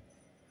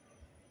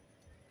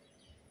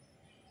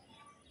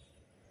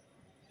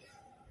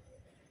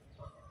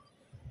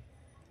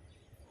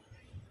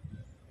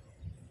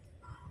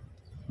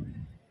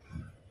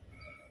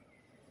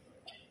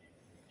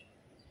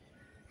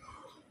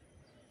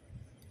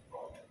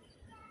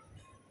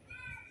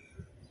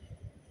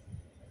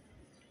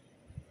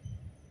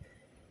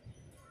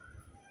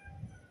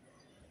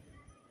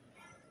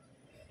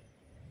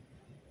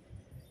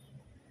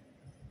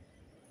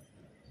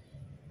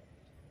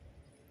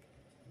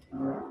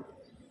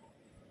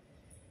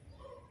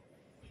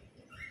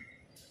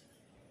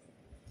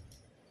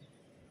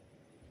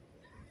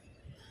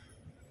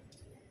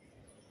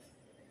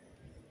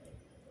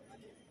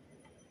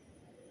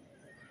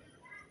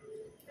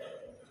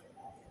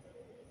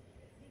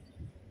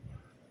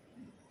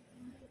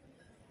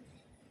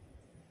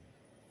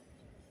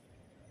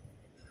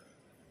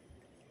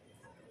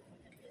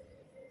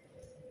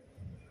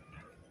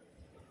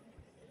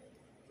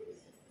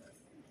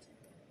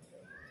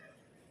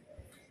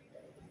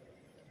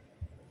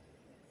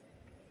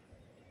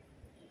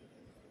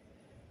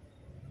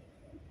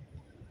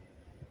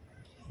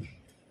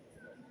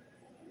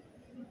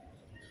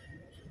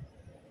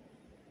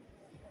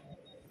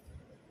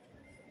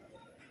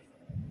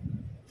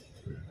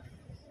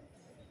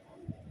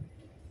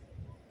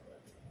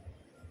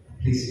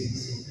 Please be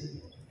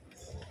seated.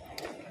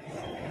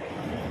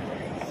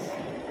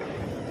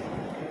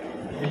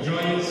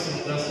 Rejoice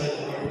in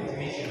blessed Lord to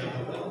meet you,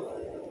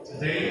 everyone.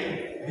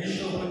 Today, we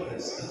shall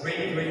witness the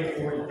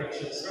 2024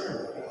 induction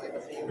ceremony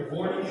for the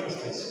Board of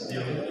Trustees of the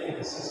Alumni and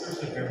the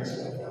Sisters of Mary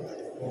School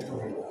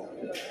Corporation.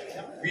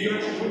 We are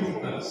to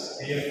prove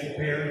us, we have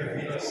prepared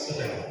and read us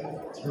today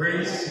to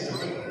raise to the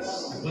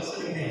witness the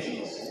blessed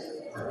occasions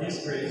are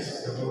His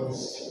grace, the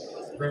most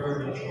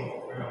reverential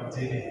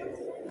David,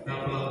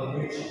 Papa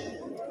Luigi,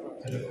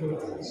 to the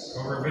Philippines,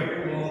 our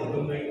very well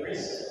alumni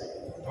priest,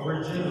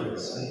 our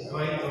generous and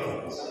kind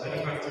brothers,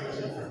 benefactors,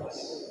 and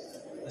friends,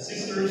 the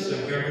sisters of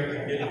very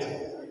community,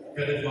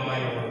 headed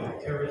by our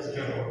Vicaris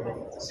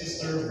General,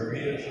 Sister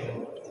Maria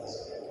Cho,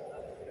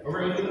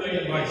 our alumni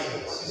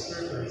advisor,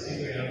 Sister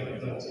Teresita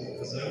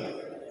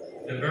Yamamoto,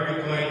 the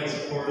very kind and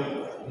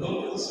supportive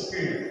local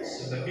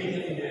superiors of the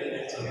Binyamin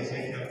and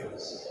Talisay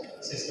campus,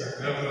 Sister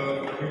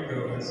Eva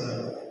Rico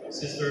and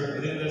Sister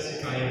Belinda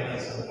Sikaya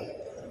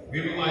and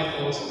we would like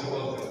also to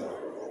welcome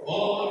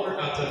all our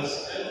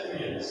atas and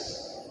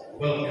peers.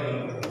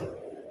 Welcome.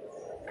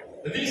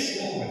 At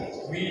this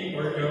moment, we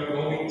are now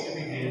going to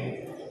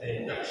begin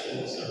the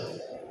induction ceremony.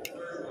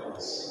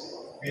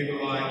 We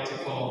would like to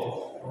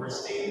call our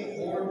esteemed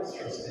Board of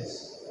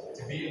Trustees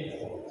to be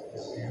informed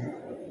as you.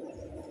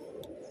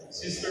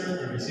 Sister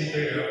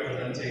Teresita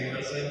representing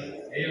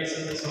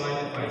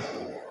ASMSI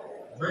Advisor,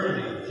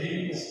 Verdi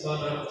G.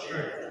 Estrada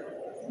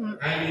Chairman,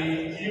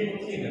 Annie Q.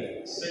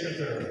 Keenan,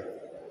 Secretary,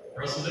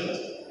 President,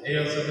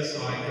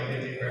 ASMSI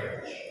Committee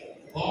Branch,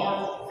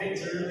 R.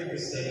 Victor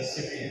Ligustin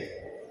Cyprian,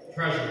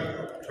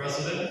 Treasurer,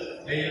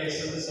 President,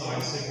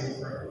 ASMSI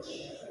Cebu Branch,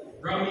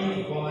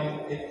 Rami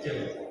Y.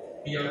 Itkil,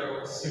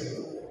 PRO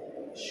Cebu,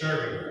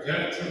 Sherry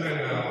F.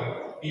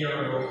 Tumangao,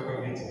 PRO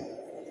Committee,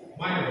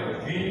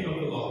 Myro G.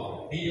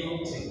 Pabulon,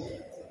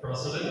 BOT,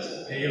 President,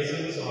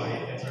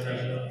 ASMSI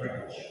International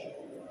Branch,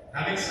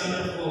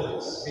 Alexander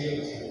Flores,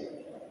 BOT,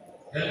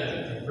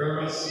 Ellen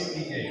Cabrera,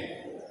 CPA,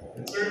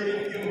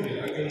 Attorney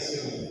Gilbert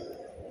Agansili,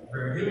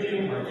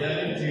 Virgilio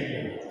Margani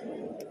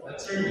Jr.,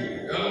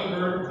 Attorney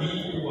Elmer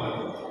B.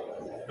 Ruano,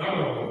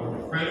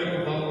 Honorable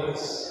Fredo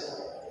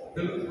Valdez,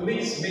 the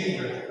Police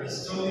Major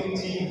Cristobal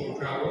T.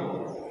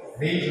 Bucao,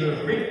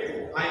 Major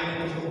Rick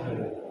Ivan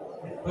Tobin,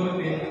 put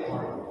in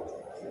arm.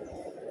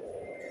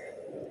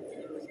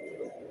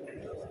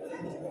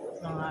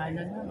 Mga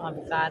ano na, mga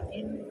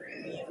bigatin.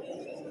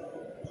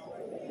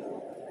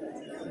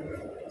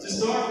 To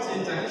start the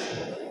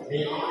induction,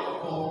 may I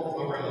call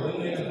our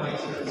alumni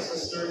advisor,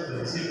 Sister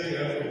Teresita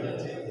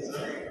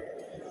Representing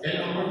and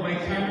our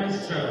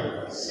Vicaris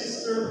Chairman,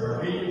 Sister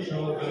Maria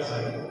Jo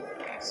Gazan.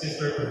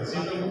 Sister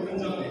Teresita will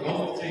conduct the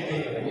oath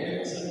taking of the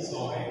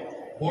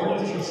ASMSI Board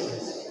of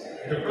Trustees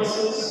in the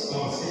presence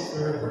of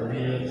Sister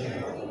Maria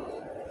Jo.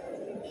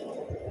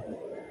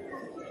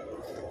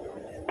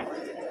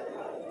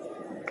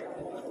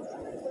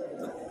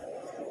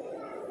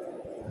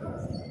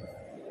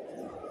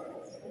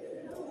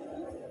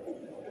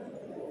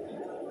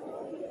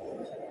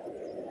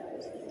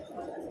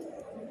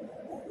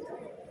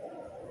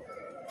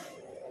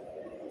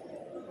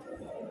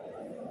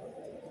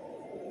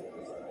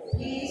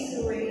 Please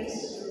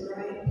raise your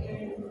right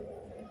hand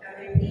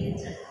and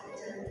repeat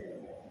after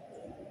me.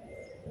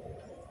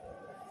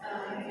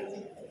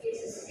 I,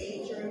 please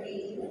state your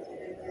name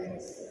and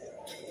address.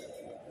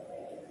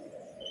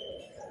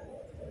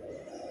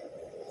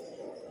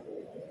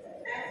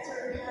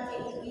 After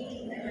having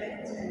been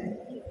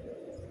elected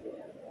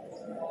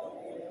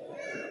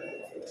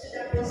to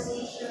the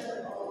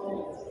position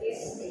of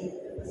this state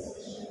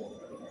position,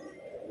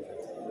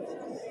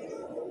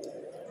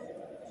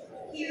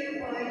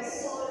 hereby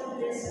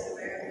solemnly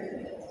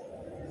swear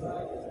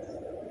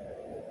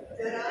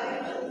that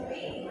I will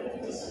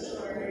faithfully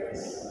discharge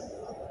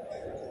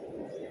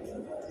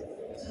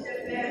to the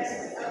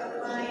best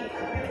of my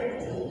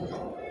ability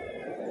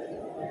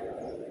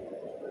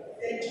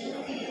the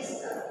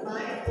duties of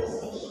my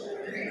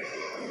position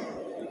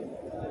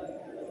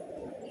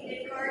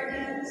in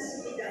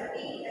accordance with the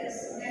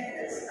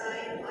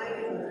ASMSI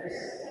bylaws,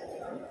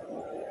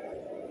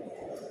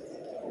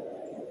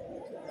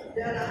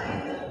 that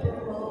I will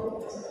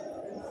promote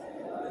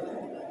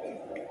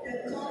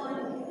the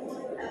common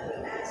good of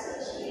the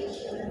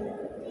association,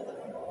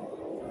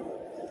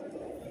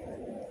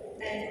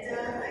 and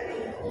that I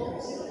will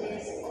close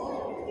this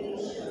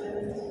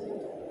obligation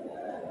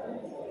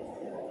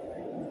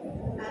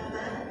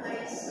among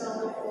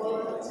myself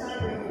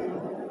voluntarily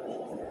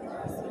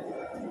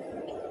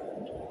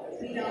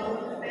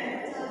without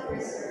mental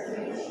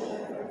reservation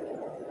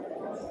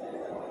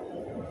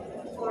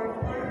for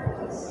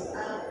purpose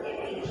of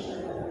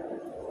evasion.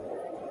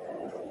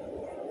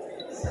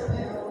 So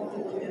help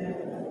me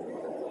God.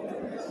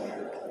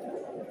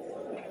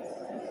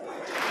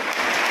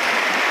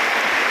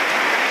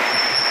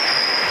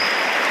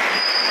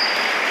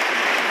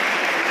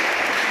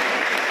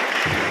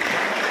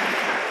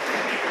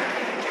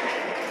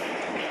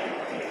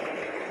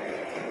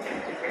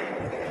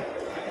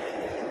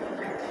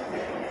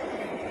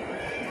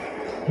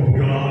 O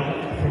God,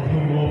 from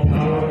whom all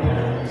power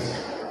comes,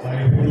 by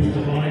whose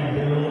divine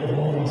will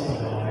all must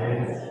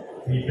abide,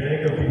 we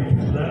beg of you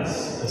to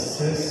bless,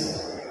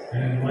 assist,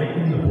 and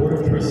enlighten the Board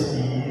of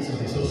Trustees of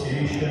the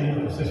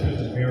Association of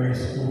Sisters of Mary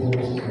Schools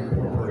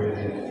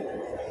Incorporated,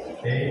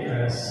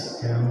 ASMSI.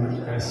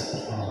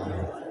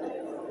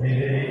 May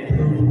they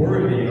prove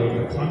worthy of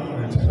the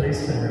confidence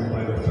placed in them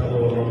by their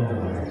fellow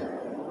alumni.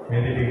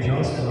 May they be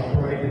just and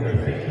upright in their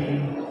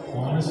thinking,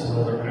 honest in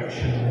all their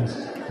actions,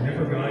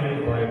 never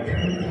guided by a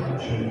true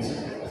conscience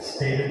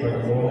stated by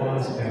the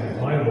laws and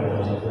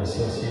bylaws of the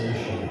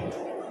association.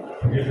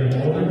 Forgive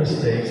them all their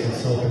mistakes and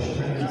selfish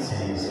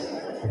tendencies,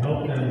 and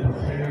help them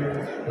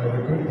prepare by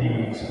their good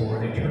deeds for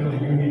an eternal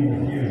union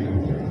with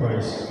you through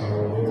Christ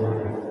our Lord.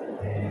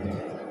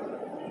 Amen.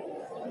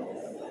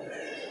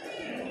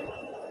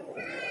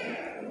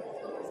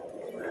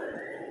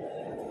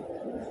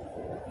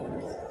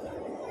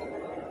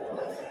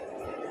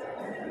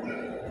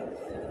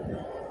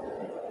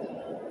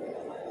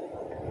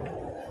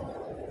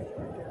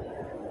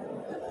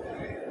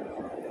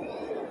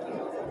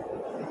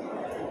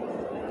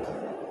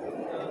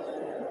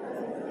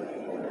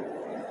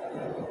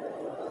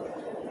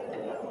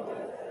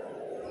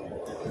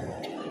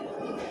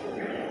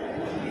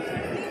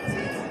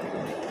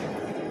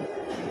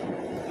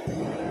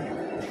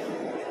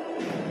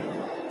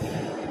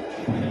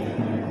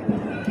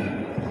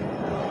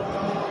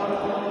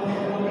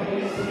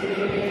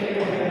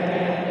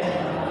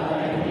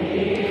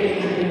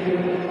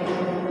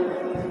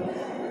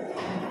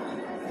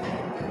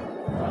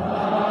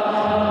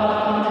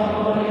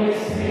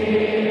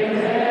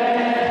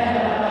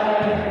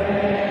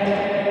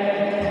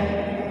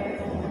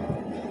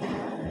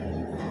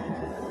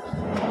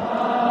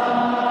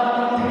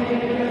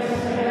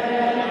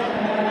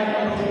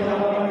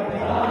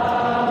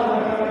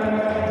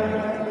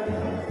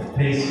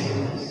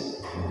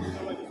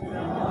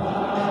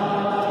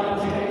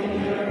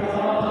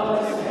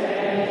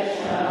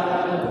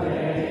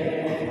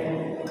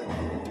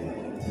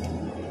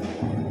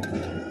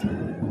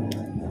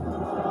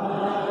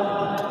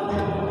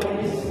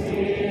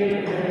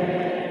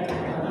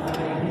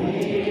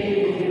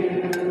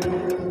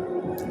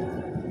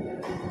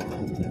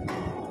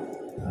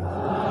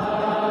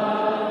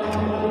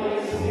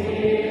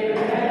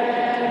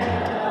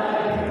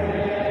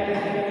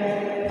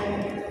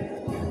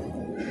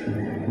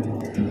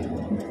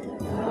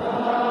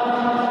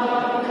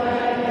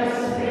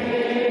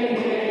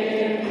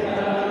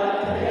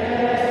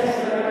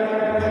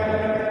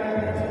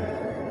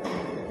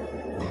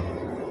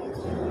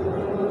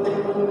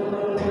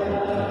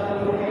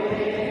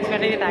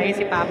 Hindi tayo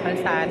si Papal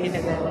sa atin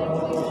na gano'n.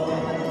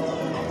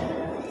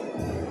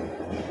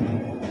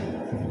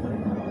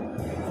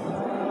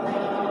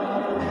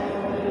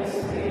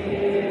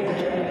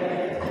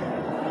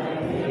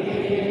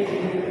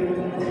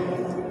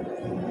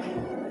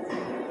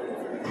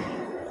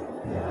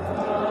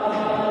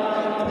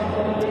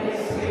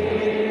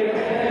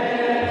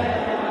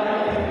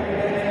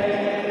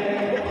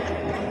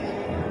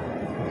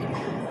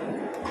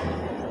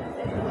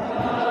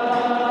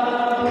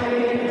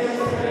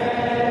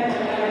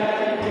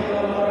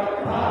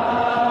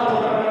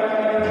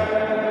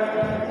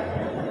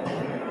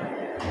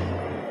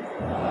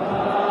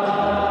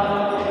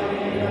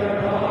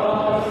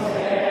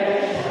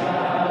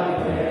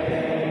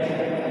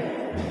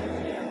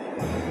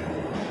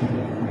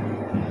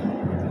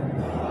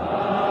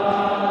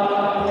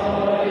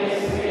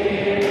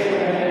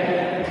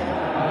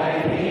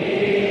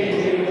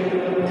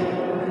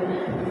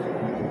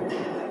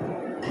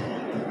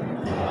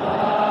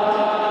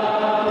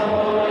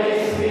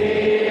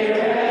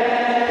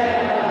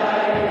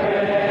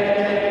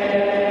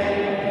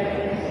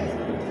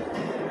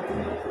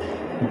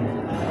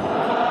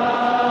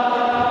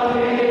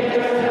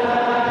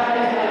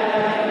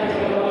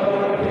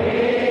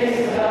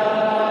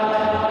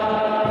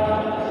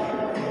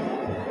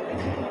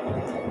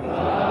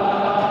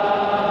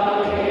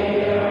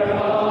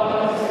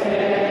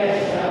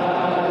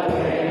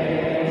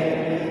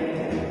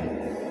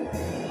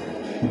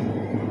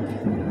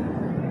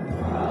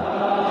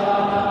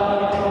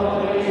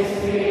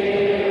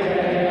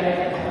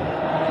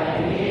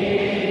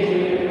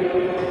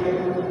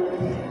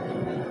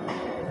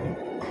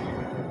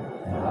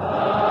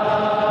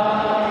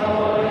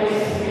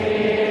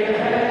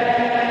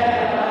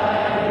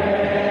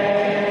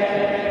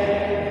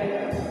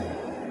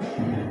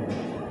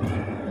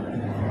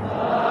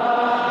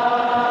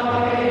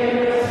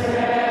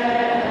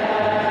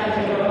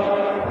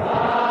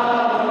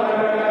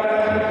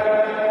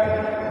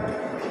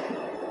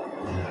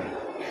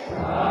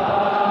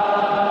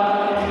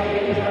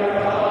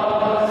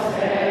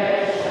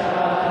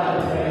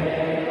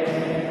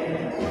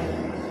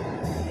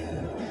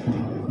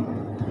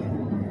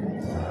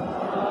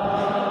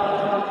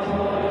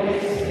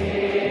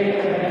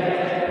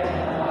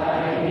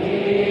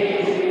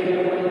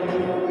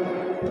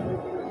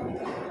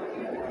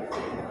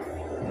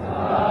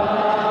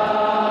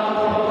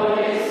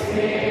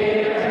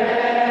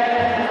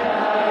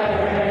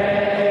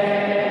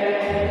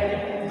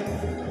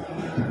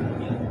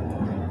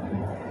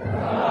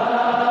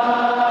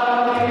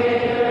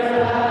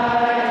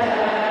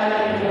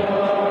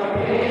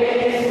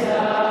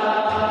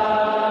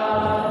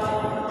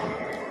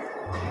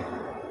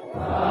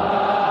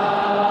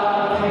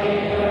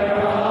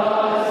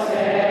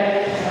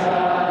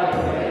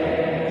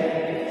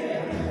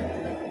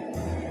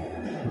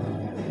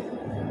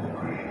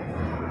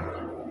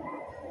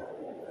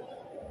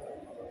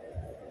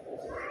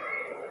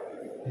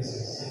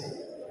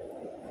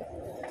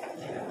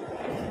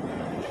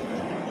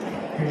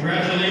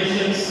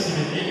 Congratulations to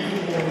the new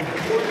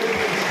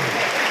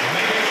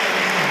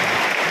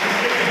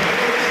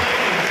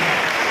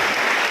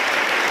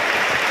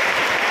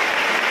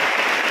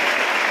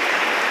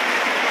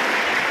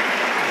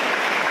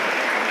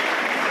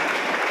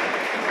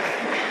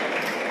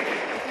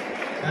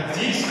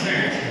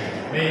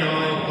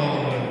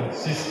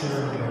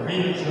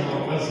Reading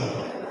Joe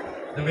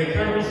Elizabeth, the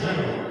Vicarious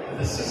General, and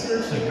the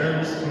Sisters of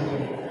Mary's School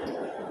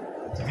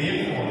to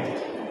be informed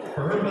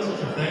for her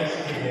message of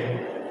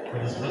thanksgiving for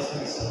this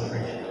blessed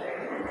celebration.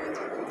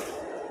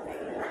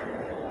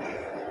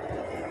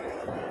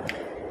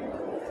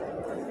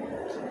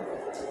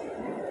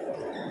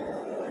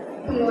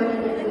 Good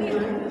morning,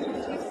 everyone.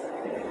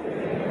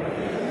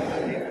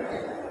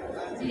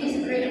 It is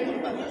great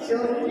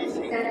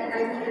joy that I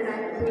would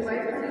like to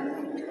welcome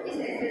His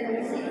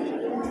Excellency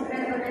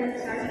President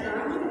Charles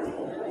Brown,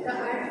 the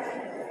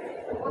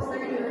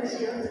Apostolic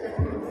Nuncio to the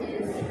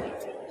Philippines.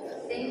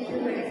 Thank you,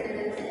 Your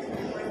Excellency,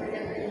 for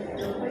delivering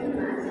the Holy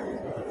Mass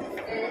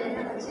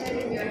and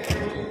sharing your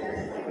time with us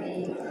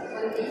today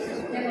on this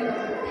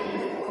memorable day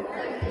of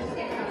the Peace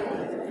and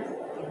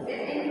the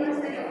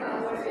anniversary of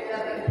our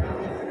beloved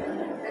Prophet,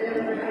 the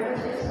Lord our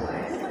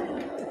Jesus.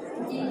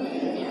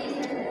 Indeed, it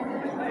is an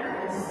honor for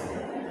us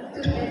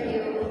to have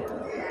you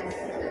with us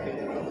today.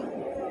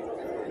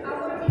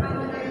 Our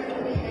family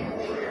truly has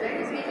been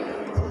very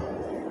grateful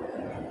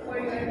for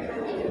your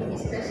coming,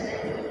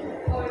 especially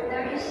for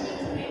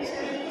nourishing and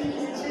sharing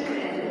His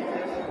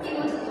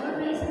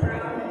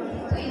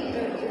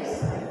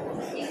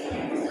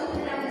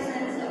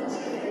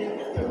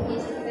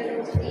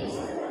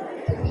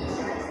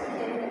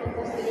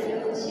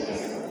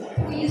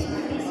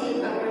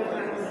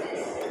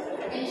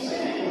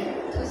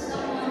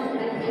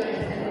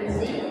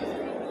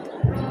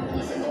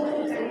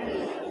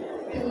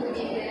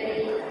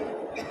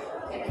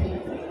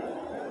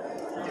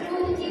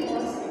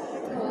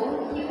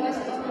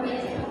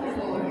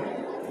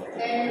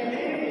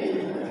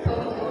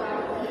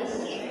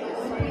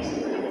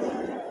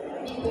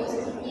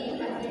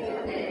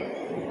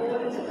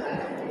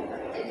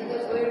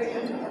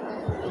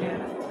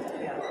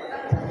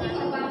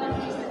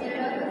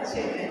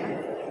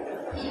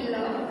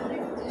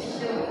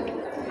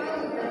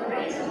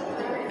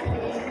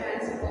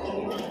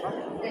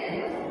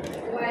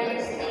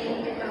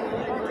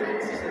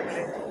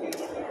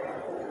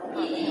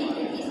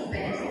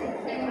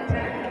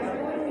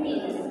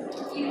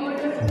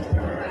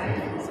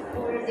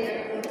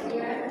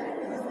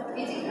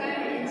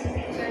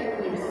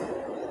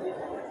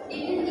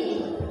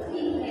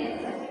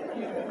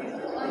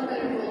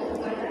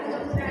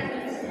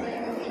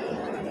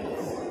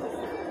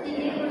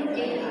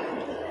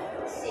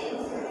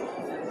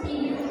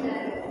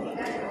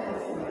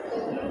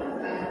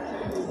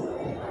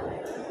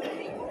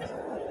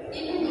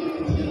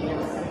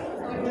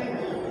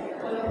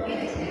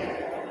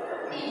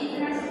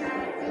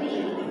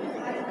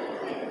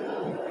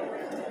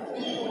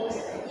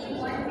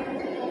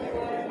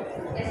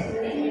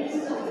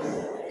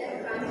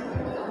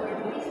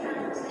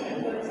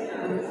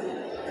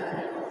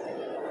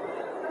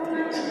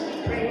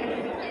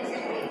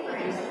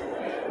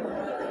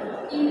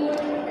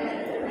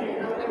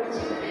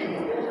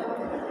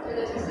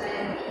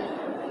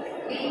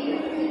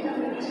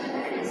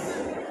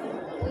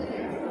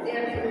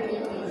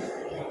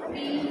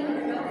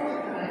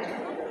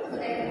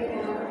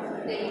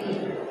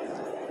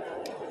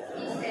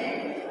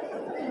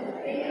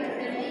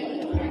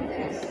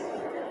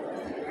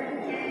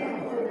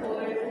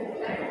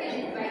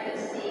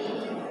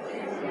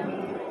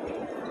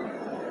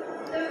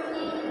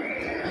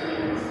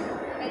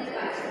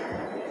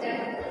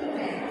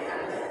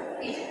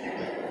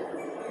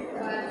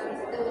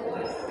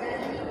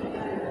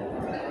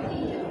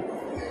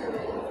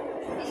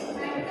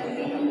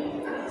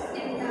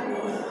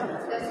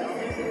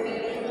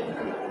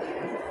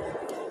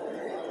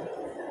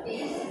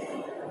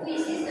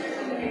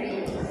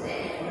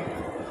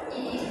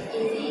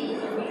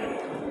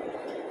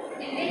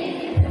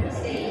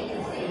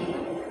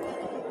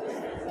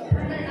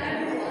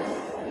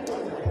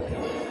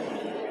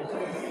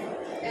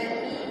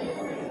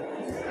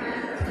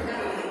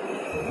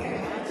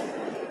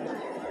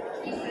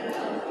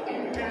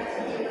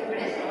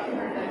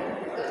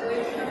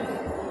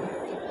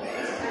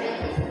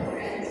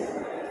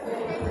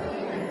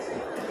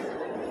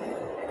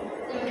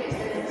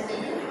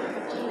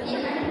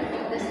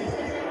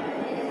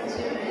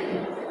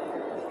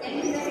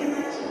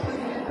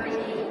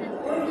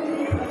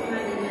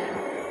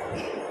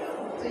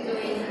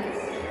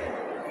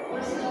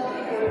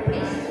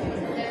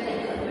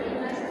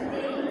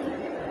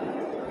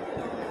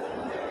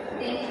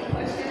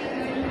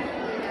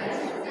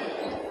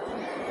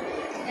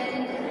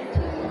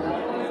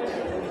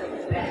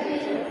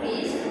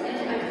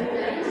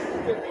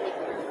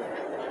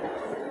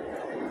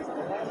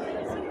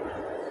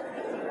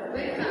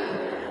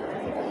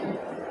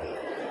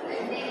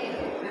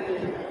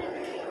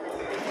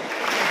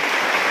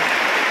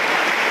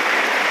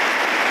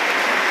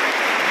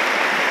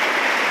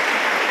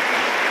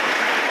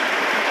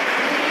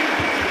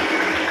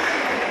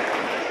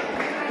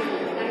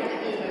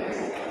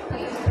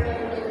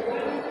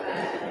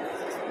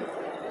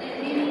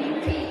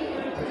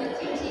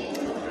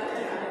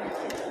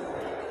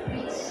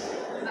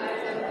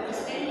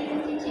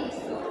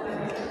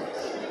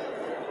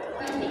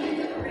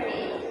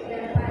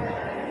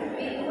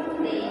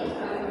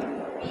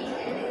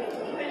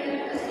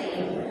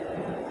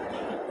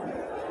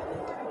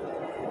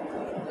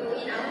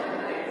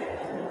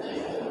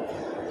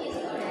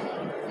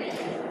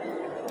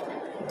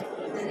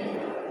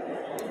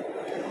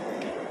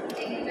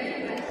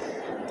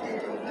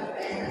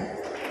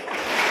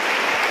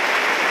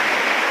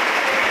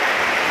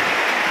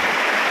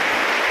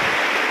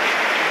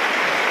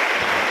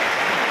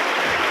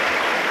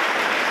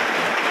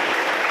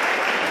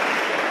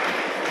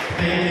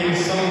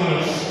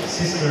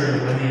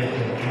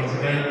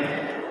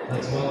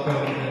welcome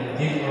and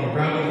give a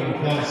round of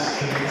applause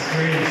to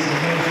experience the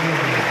most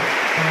wonderful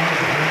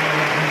God's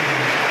World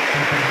Vision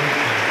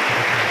preparation for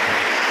the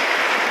conference.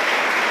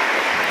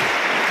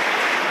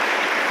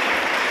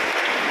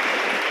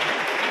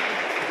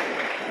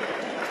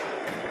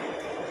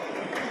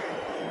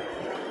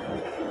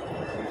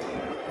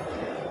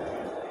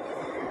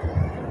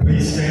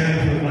 Please stand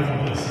for the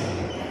Bible blessing.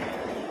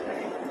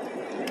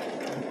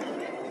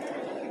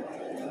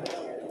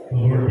 The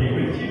Lord be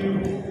with you.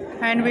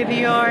 And with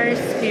your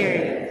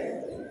spirit.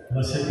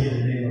 Blessed be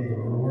the name of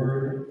the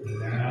Lord,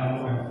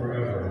 now and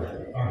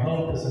forever. Our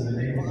help is in the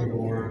name of the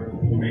Lord,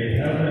 who made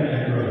heaven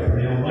and earth.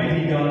 May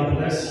Almighty God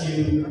bless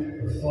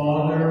you, the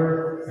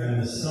Father,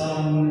 and the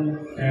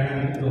Son,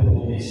 and the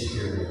Holy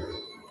Spirit.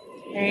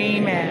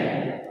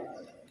 Amen.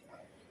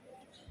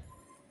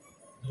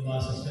 The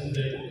Mass is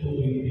ended. Go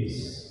in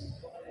peace.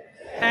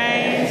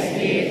 Thanks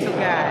be to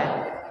God.